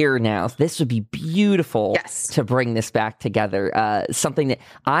year now. This would be beautiful to bring this back together. Something that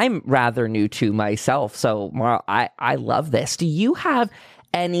I'm rather new to myself. So Mara, I love this. Do you have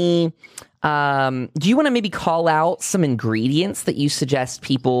any... do you want to maybe call out some ingredients that you suggest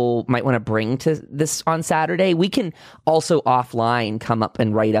people might want to bring to this on Saturday? We can also offline come up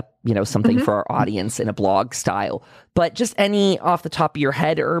and write up, something for our audience in a blog style. But just any off the top of your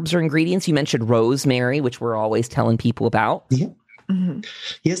head herbs or ingredients. You mentioned rosemary, which we're always telling people about. Yeah. Mm-hmm.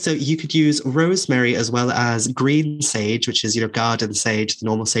 Yeah, so you could use rosemary as well as green sage, which is garden sage, the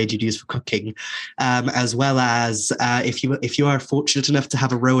normal sage you'd use for cooking, as well as if you are fortunate enough to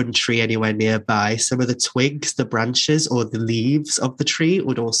have a rowan tree anywhere nearby, some of the twigs, the branches, or the leaves of the tree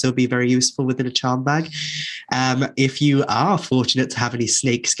would also be very useful within a charm bag. If you are fortunate to have any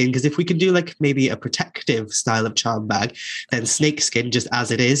snake skin, because if we can do like maybe a protective style of charm bag, then snake skin just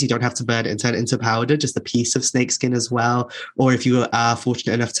as it is, you don't have to burn it and turn it into powder, just a piece of snake skin as well. Or if you are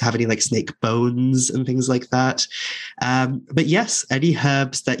fortunate enough to have any like snake bones and things like that. But yes, any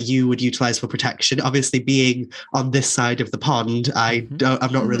herbs that you would utilize for protection. Obviously, being on this side of the pond, I'm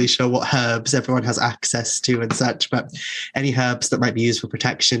not really sure what herbs everyone has access to and such, but any herbs that might be used for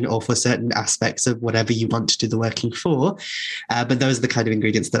protection or for certain aspects of whatever you want to do the working for. But those are the kind of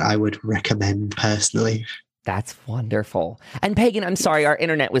ingredients that I would recommend personally. That's wonderful. And Pagan, I'm sorry, our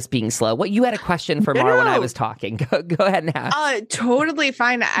internet was being slow. What, you had a question for Mara when I was talking. Go ahead and ask. Totally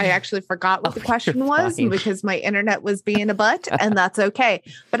fine. I actually forgot what the question was because my internet was being a butt, and that's okay.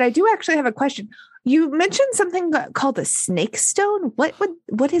 But I do actually have a question. You mentioned something called a snake stone.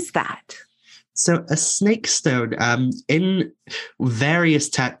 What is that? So a snake stone, in various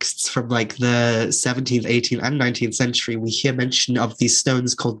texts from like the 17th, 18th and 19th century, we hear mention of these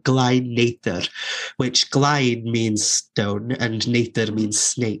stones called Glyde Neithid, which Glyde means stone and Neithid means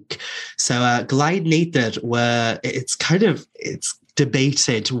snake. So Glyde Neithid it's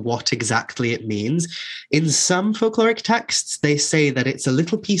debated what exactly it means. In some folkloric texts, they say that it's a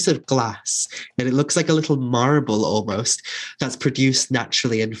little piece of glass, and it looks like a little marble almost, that's produced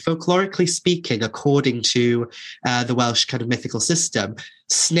naturally. And folklorically speaking, according to the Welsh kind of mythical system,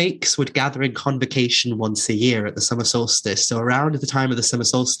 snakes would gather in convocation once a year at the summer solstice. So around the time of the summer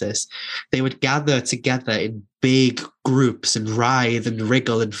solstice, they would gather together in big groups and writhe and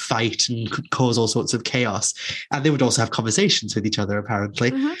wriggle and fight and cause all sorts of chaos. And they would also have conversations with each other,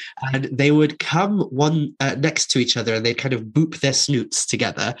 apparently. Mm-hmm. And they would come one next to each other, and they'd kind of boop their snoots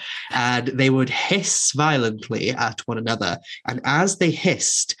together, and they would hiss violently at one another. And as they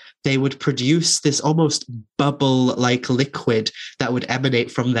hissed, they would produce this almost bubble-like liquid that would emanate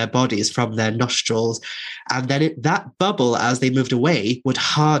from their bodies, from their nostrils. And then that bubble, as they moved away, would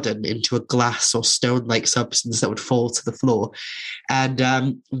harden into a glass or stone-like substance that would fall to the floor. And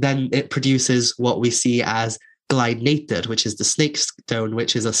then it produces what we see as Glyde Neithid, which is the snake stone,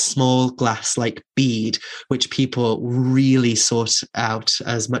 which is a small glass-like bead, which people really sought out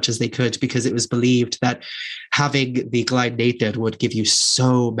as much as they could, because it was believed that having the Glein Neidr would give you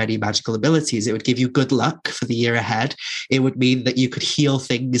so many magical abilities. It would give you good luck for the year ahead. It would mean that you could heal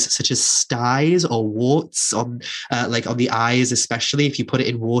things such as styes or warts on the eyes, especially if you put it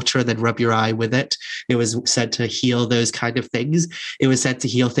in water and then rub your eye with it. It was said to heal those kind of things. It was said to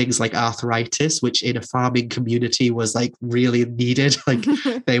heal things like arthritis, which in a farming community was like really needed. Like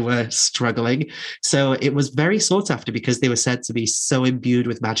they were struggling. So it was very sought after because they were said to be so imbued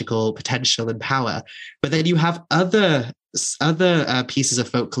with magical potential and power. But then you have other pieces of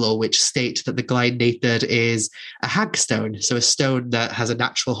folklore which state that the Glein Neidr is a hagstone, so a stone that has a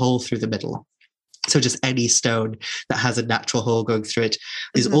natural hole through the middle. So just any stone that has a natural hole going through it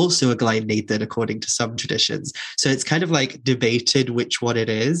is also a Glein Neidr according to some traditions. So it's kind of like debated which one it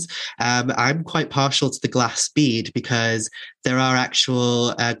is. I'm quite partial to the glass bead because there are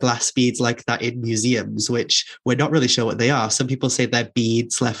actual glass beads like that in museums, which we're not really sure what they are. Some people say they're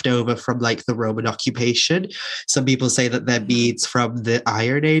beads left over from like the Roman occupation. Some people say that they're beads from the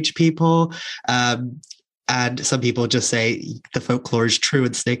Iron Age people. And some people just say the folklore is true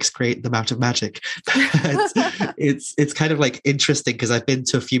and snakes create them out of magic. It's kind of like interesting because I've been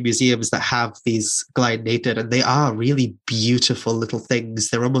to a few museums that have these Glein Neidr and they are really beautiful little things.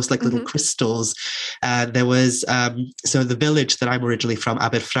 They're almost like little crystals. And there was, so the village that I'm originally from,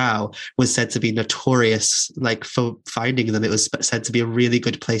 Aberfrau, was said to be notorious like for finding them. It was said to be a really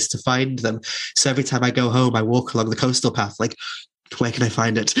good place to find them. So every time I go home, I walk along the coastal path, like, where can I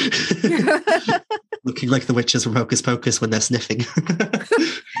find it? Looking like the witches from Hocus Pocus when they're sniffing.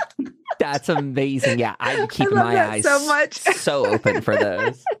 That's amazing. Yeah, I'm keeping my eyes so much. So open for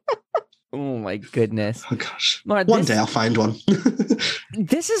those. Oh my goodness. Oh gosh. Mara, one day I'll find one.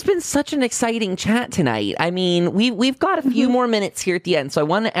 This has been such an exciting chat tonight. I mean, we've got a few more minutes here at the end. So I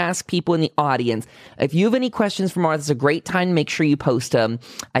want to ask people in the audience, if you have any questions for Mara, this is a great time to make sure you post them.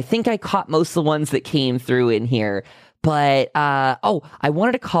 I think I caught most of the ones that came through in here. But, I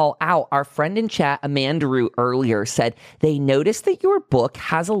wanted to call out our friend in chat, Amanda Root, earlier said they noticed that your book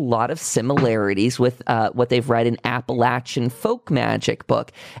has a lot of similarities with what they've read in Appalachian folk magic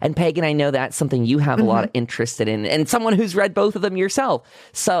book. And Pagan, I know that's something you have a lot of interest in, and someone who's read both of them yourself.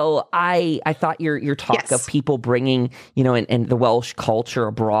 So I thought your talk of people bringing, and the Welsh culture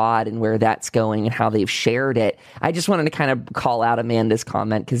abroad and where that's going and how they've shared it. I just wanted to kind of call out Amanda's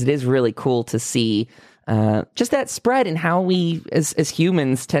comment because it is really cool to see just that spread and how we as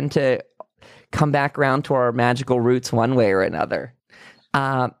humans tend to come back around to our magical roots one way or another.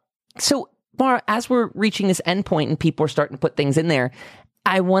 So Mara, as we're reaching this endpoint and people are starting to put things in there,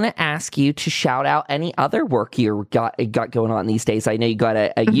 I want to ask you to shout out any other work you got going on these days. I know you got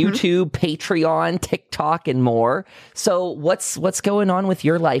a YouTube, Patreon, TikTok, and more. So what's going on with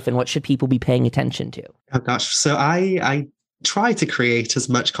your life and what should people be paying attention to? Oh gosh. So I try to create as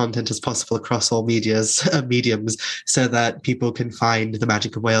much content as possible across all mediums so that people can find the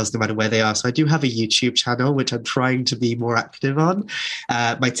magic of Wales no matter where they are. So I do have a YouTube channel, which I'm trying to be more active on.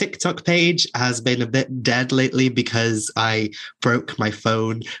 My TikTok page has been a bit dead lately because I broke my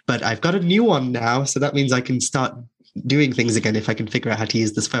phone, but I've got a new one now. So that means I can start doing things again if I can figure out how to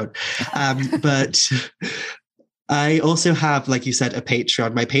use this phone. But I also have, like you said, a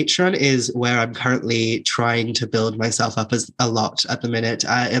Patreon. My Patreon is where I'm currently trying to build myself up as a lot at the minute.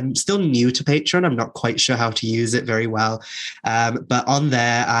 I am still new to Patreon. I'm not quite sure how to use it very well. But on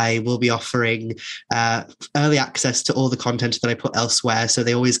there, I will be offering early access to all the content that I put elsewhere. So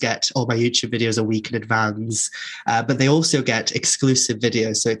they always get all my YouTube videos a week in advance. But they also get exclusive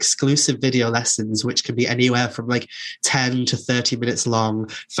videos. So exclusive video lessons, which can be anywhere from like 10 to 30 minutes long,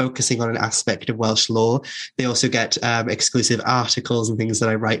 focusing on an aspect of Welsh lore. They also get exclusive articles and things that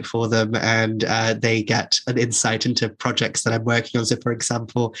I write for them, and they get an insight into projects that I'm working on. So, for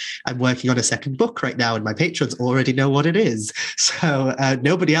example, I'm working on a second book right now, and my patrons already know what it is. So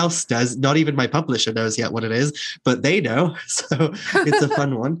nobody else does, not even my publisher knows yet what it is, but they know. So it's a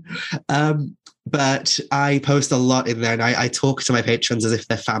fun one. But I post a lot in there, and I talk to my patrons as if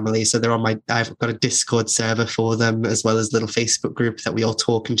they're family. So they're on I've got a Discord server for them, as well as a little Facebook group that we all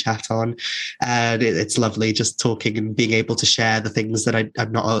talk and chat on. And it's lovely just talking and being able to share the things that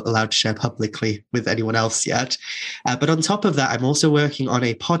I'm not allowed to share publicly with anyone else yet. But on top of that, I'm also working on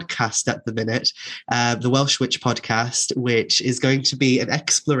a podcast at the minute, the Welsh Witch Podcast, which is going to be an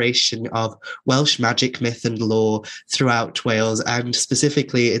exploration of Welsh magic, myth and lore throughout Wales. And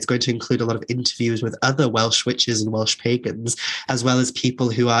specifically, it's going to include a lot of interviews with other Welsh witches and Welsh pagans, as well as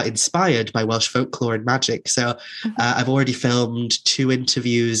people who are inspired by Welsh folklore and magic. So I've already filmed 2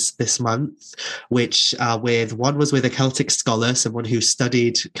 interviews this month, which one was with a Celtic scholar, someone who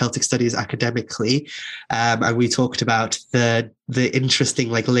studied Celtic studies academically. And we talked about the interesting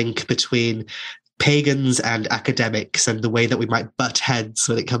link between pagans and academics and the way that we might butt heads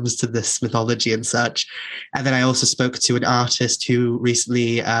when it comes to this mythology and such. And then I also spoke to an artist who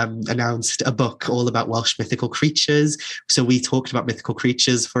recently announced a book all about Welsh mythical creatures. So we talked about mythical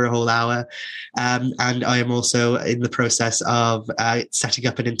creatures for a whole hour. And I am also in the process of setting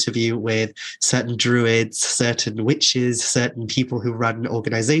up an interview with certain druids, certain witches, certain people who run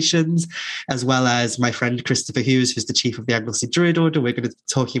organizations, as well as my friend Christopher Hughes, who's the chief of the Anglesey Druid Order. We're going to be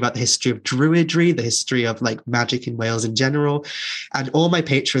talking about the history of druidry, the history of like magic in Wales in general. And all my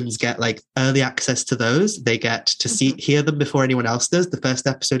patrons get like early access to those. They get to hear them before anyone else does. The first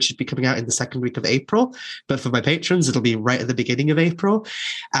episode should be coming out in the second week of April, but for my patrons, it'll be right at the beginning of April.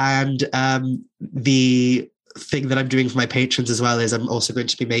 And the thing that I'm doing for my patrons as well is I'm also going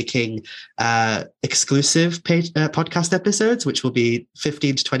to be making exclusive podcast episodes, which will be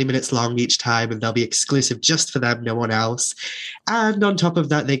 15 to 20 minutes long each time, and they'll be exclusive just for them, no one else. And on top of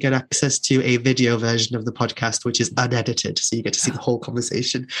that, they get access to a video version of the podcast, which is unedited, so you get to see the whole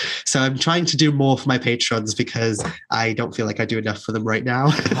conversation. So I'm trying to do more for my patrons because I don't feel like I do enough for them right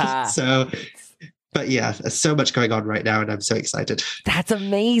now. But yeah, there's so much going on right now, and I'm so excited. That's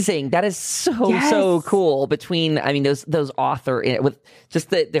amazing. That is so cool. Between, I mean, those author with just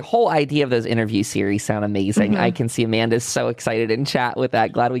the whole idea of those interview series sound amazing. I can see Amanda's so excited in chat with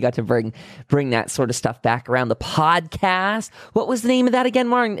that. Glad we got to bring that sort of stuff back around the podcast. What was the name of that again,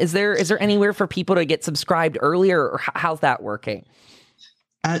 Martin? Is there anywhere for people to get subscribed earlier, or how's that working?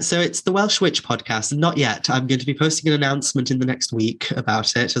 So it's the Welsh Witch podcast. Not yet. I'm going to be posting an announcement in the next week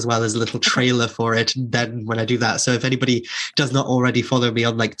about it, as well as a little trailer for it. And then when I do that, so if anybody does not already follow me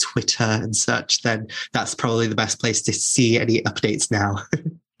on like Twitter and such, then that's probably the best place to see any updates now.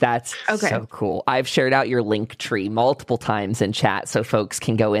 That's so cool. I've shared out your link tree multiple times in chat so folks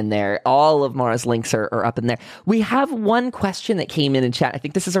can go in there. All of Mara's links are up in there. We have one question that came in chat. I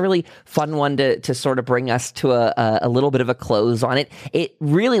think this is a really fun one to sort of bring us to a little bit of a close on it. It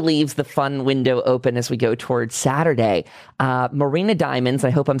really leaves the fun window open as we go towards Saturday. Marina Diamonds, I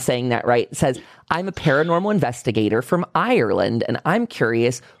hope I'm saying that right, says, I'm a paranormal investigator from Ireland, and I'm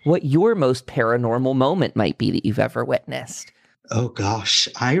curious what your most paranormal moment might be that you've ever witnessed. Oh, gosh.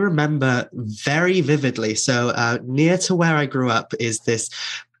 I remember very vividly. So near to where I grew up is this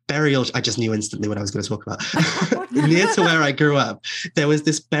burial. I just knew instantly what I was going to talk about. Near to where I grew up, there was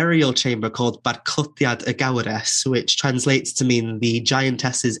this burial chamber called Barclutiad y Gawres, which translates to mean the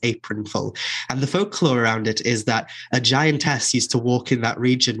giantess's apronful. And the folklore around it is that a giantess used to walk in that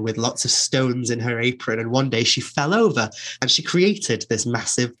region with lots of stones in her apron. And one day she fell over and she created this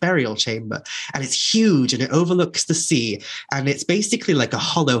massive burial chamber. And it's huge and it overlooks the sea. And it's basically like a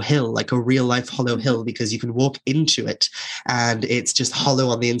hollow hill, like a real life hollow hill, because you can walk into it and it's just hollow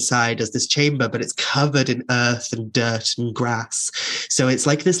on the inside as this chamber, but it's covered in earth and dirt and grass. So it's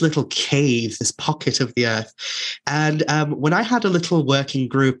like this little cave, this pocket of the earth. And when I had a little working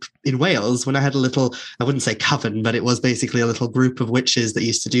group in Wales, when I had a little, I wouldn't say coven, but it was basically a little group of witches that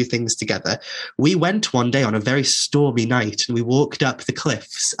used to do things together. We went one day on a very stormy night and we walked up the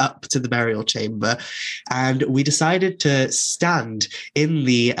cliffs up to the burial chamber, and we decided to stand in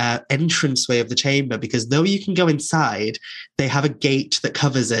the entranceway of the chamber, because though you can go inside, they have a gate that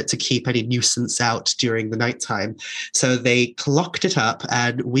covers it to keep any nuisance out during the nighttime. So they locked it up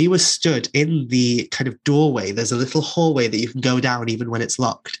and we were stood in the kind of doorway. There's a little hallway that you can go down even when it's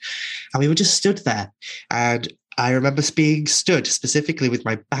locked. And we were just stood there. And I remember being stood specifically with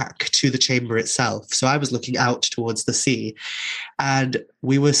my back to the chamber itself. So I was looking out towards the sea. And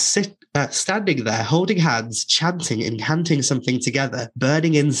we were standing there, holding hands, chanting, incanting something together,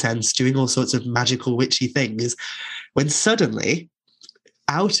 burning incense, doing all sorts of magical witchy things, when suddenly,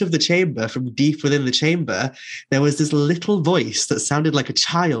 out of the chamber, from deep within the chamber, there was this little voice that sounded like a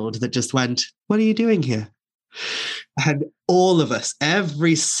child that just went, "What are you doing here?" And all of us,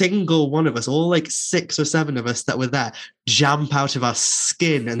 every single one of us, all like 6 or 7 of us that were there, jump out of our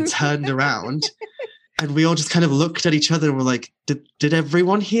skin and turned around. And we all just kind of looked at each other and were like, did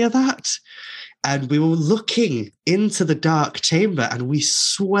everyone hear that? And we were looking into the dark chamber and we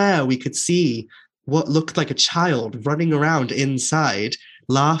swear we could see what looked like a child running around inside,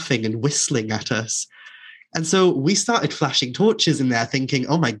 laughing and whistling at us. And so we started flashing torches in there thinking,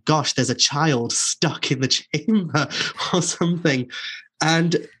 oh my gosh, there's a child stuck in the chamber or something.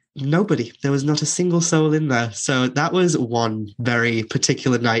 And nobody, there was not a single soul in there. So that was one very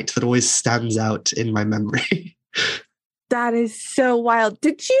particular night that always stands out in my memory. That is so wild.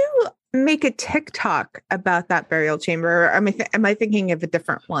 Did you make a TikTok about that burial chamber? Or am I thinking of a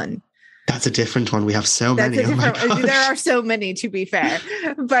different one? That's a different one. We have so That's many. a different. There are so many, to be fair.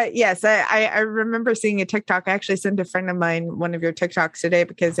 But yes, I remember seeing a TikTok. I actually sent a friend of mine one of your TikToks today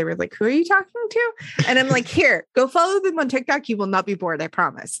because they were like, "Who are you talking to?" And I'm like, "Here, go follow them on TikTok. You will not be bored. I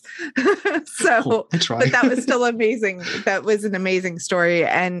promise." So, but that was still amazing. That was an amazing story,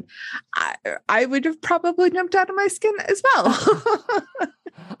 and I would have probably jumped out of my skin as well.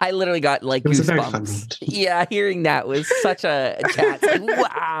 I literally got like goosebumps. Yeah, hearing that was such a chat. Like,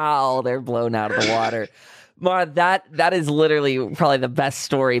 wow, they're blown out of the water. Mara, that is literally probably the best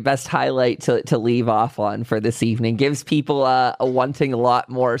story, best highlight to leave off on for this evening. Gives people a wanting a lot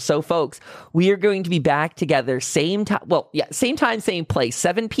more. So, folks, we are going to be back together same time. Well, yeah, same time, same place,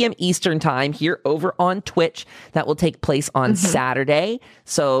 7 p.m. Eastern time here over on Twitch. That will take place on Saturday.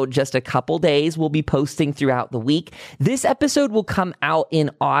 So, just a couple days. We'll be posting throughout the week. This episode will come out in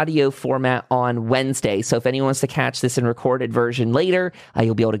audio format on Wednesday. So, if anyone wants to catch this in recorded version later,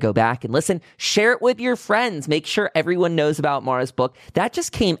 you'll be able to go back and listen. Share it with your friends. Make sure everyone knows about Mara's book. That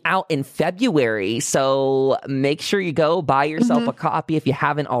just came out in February, so make sure you go buy yourself a copy if you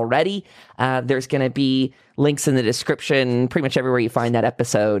haven't already. There's going to be links in the description, pretty much everywhere you find that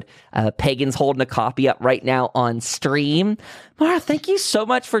episode. Pagan's holding a copy up right now on stream. Mara, thank you so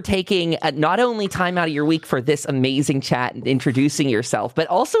much for taking not only time out of your week for this amazing chat and introducing yourself, but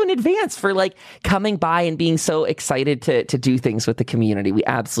also in advance for like coming by and being so excited to do things with the community. We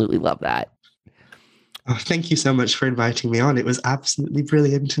absolutely love that. Oh, thank you so much for inviting me on. It was absolutely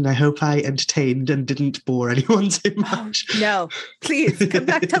brilliant, and I hope I entertained and didn't bore anyone too much. No, please come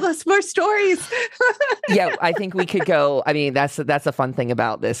back, tell us more stories. Yeah, I think we could go. I mean, that's a fun thing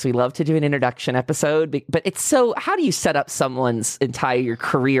about this. We love to do an introduction episode, but it's so, how do you set up someone's entire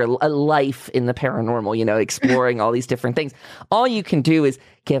career, a life in the paranormal, you know, exploring all these different things? All you can do is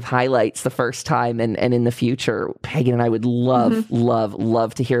give highlights the first time, and in the future, Pagan and I would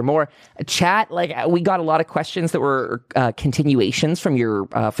love to hear more. Chat, like, we got a lot of questions that were continuations from your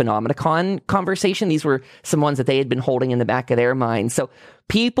Phenomenacon conversation. These were some ones that they had been holding in the back of their minds. So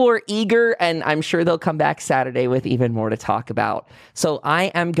people are eager, and I'm sure they'll come back Saturday with even more to talk about. So I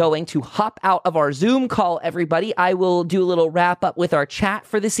am going to hop out of our Zoom call, everybody. I will do a little wrap up with our chat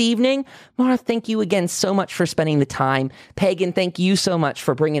for this evening. Mara, thank you again so much for spending the time. Pagan, thank you so much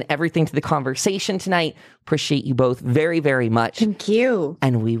for bringing everything to the conversation tonight. Appreciate you both very, very much. Thank you.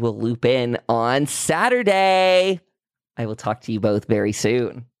 And we will loop in on Saturday. I will talk to you both very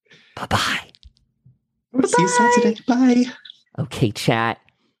soon. Bye-bye. See you Saturday. Bye. Okay, chat,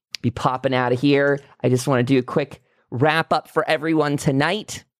 be popping out of here. I just want to do a quick wrap up for everyone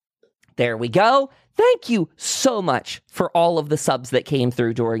tonight. There we go. Thank you so much for all of the subs that came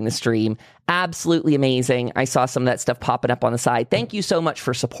through during the stream. Absolutely amazing. I saw some of that stuff popping up on the side. Thank you so much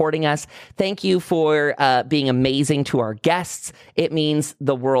for supporting us. Thank you for being amazing to our guests. It means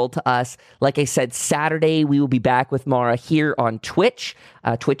the world to us. Like I said, Saturday, we will be back with Mara here on Twitch,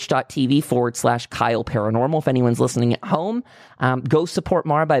 twitch.tv/Kyle Paranormal. If anyone's listening at home, go support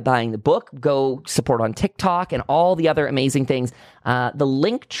Mara by buying the book. Go support on TikTok and all the other amazing things. The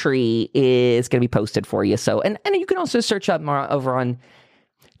link tree is going to be posted for you. So, and you can also search up Mara over on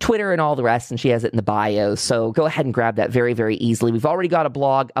Twitter and all the rest, and she has it in the bio. So go ahead and grab that very, very easily. We've already got a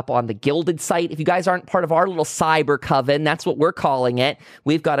blog up on the Gilded site. If you guys aren't part of our little cyber coven, that's what we're calling it.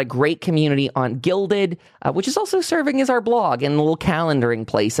 We've got a great community on Gilded, which is also serving as our blog and a little calendaring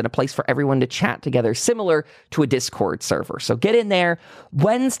place and a place for everyone to chat together, similar to a Discord server. So get in there.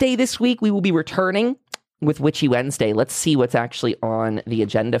 Wednesday this week, we will be returning with Witchy Wednesday. Let's see what's actually on the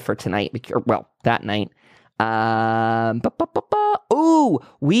agenda for tonight. Well, that night. Ooh,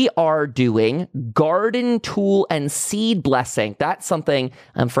 we are doing garden tool and seed blessing. That's something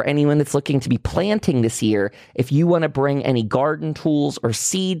for anyone that's looking to be planting this year. If you want to bring any garden tools or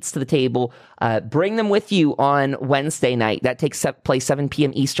seeds to the table, bring them with you on Wednesday night. That takes place 7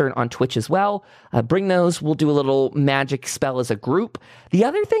 p.m. Eastern on Twitch as well. Bring those. We'll do a little magic spell as a group. The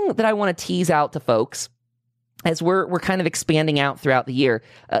other thing that I want to tease out to folks, as we're kind of expanding out throughout the year,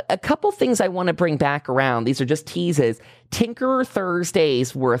 a couple things I want to bring back around. These are just teases. Tinkerer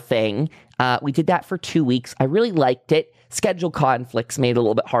Thursdays were a thing. We did that for 2 weeks. I really liked it. Schedule conflicts made it a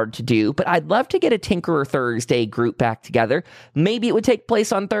little bit hard to do, but I'd love to get a Tinkerer Thursday group back together. Maybe it would take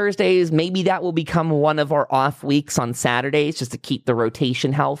place on Thursdays. Maybe that will become one of our off weeks on Saturdays, just to keep the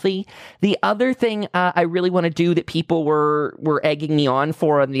rotation healthy. The other thing I really want to do that people were egging me on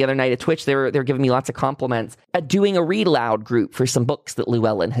the other night at Twitch, they're giving me lots of compliments, doing a read aloud group for some books that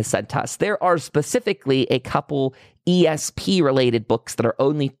Llewellyn has sent us. There are specifically a couple ESP related books that are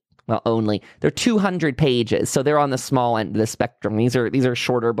only well, only they're 200 pages, so they're on the small end of the spectrum. These are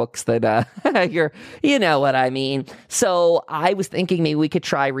shorter books that you know what I mean. So I was thinking maybe we could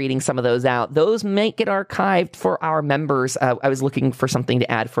try reading some of those out. Those make it archived for our members. I was looking for something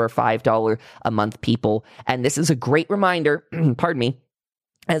to add for our $5 a month people, and this is a great reminder. Pardon me.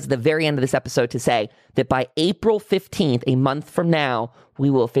 As the very end of this episode to say that by April 15th, a month from now, we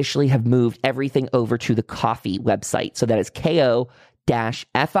will officially have moved everything over to the Ko-fi website. So that is ko-fi.com/Kyle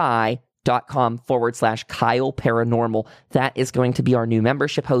Paranormal. That is going to be our new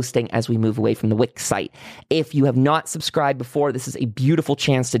membership hosting as we move away from the Wix site. If you have not subscribed before, this is a beautiful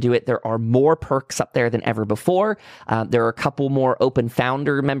chance to do it. There are more perks up there than ever before. There are a couple more open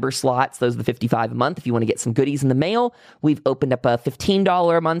founder member slots. Those are the $55 a month. If you want to get some goodies in the mail, we've opened up a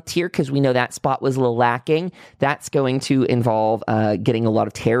 $15 a month tier because we know that spot was a little lacking. That's going to involve getting a lot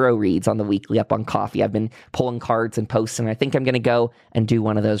of tarot reads on the weekly up on Ko-fi. I've been pulling cards and posts, and I think I'm going to go and do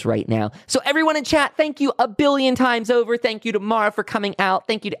one of those right now. So everyone in chat, thank you a billion times over. Thank you to Mara for coming out.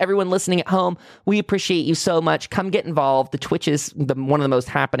 Thank you to everyone listening at home. We appreciate you so much. Come get involved. The Twitch is one of the most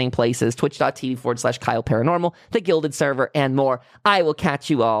happening places. Twitch.tv/Kyle Paranormal, the Gilded server, and more. I will catch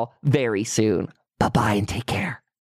you all very soon. Bye-bye and take care.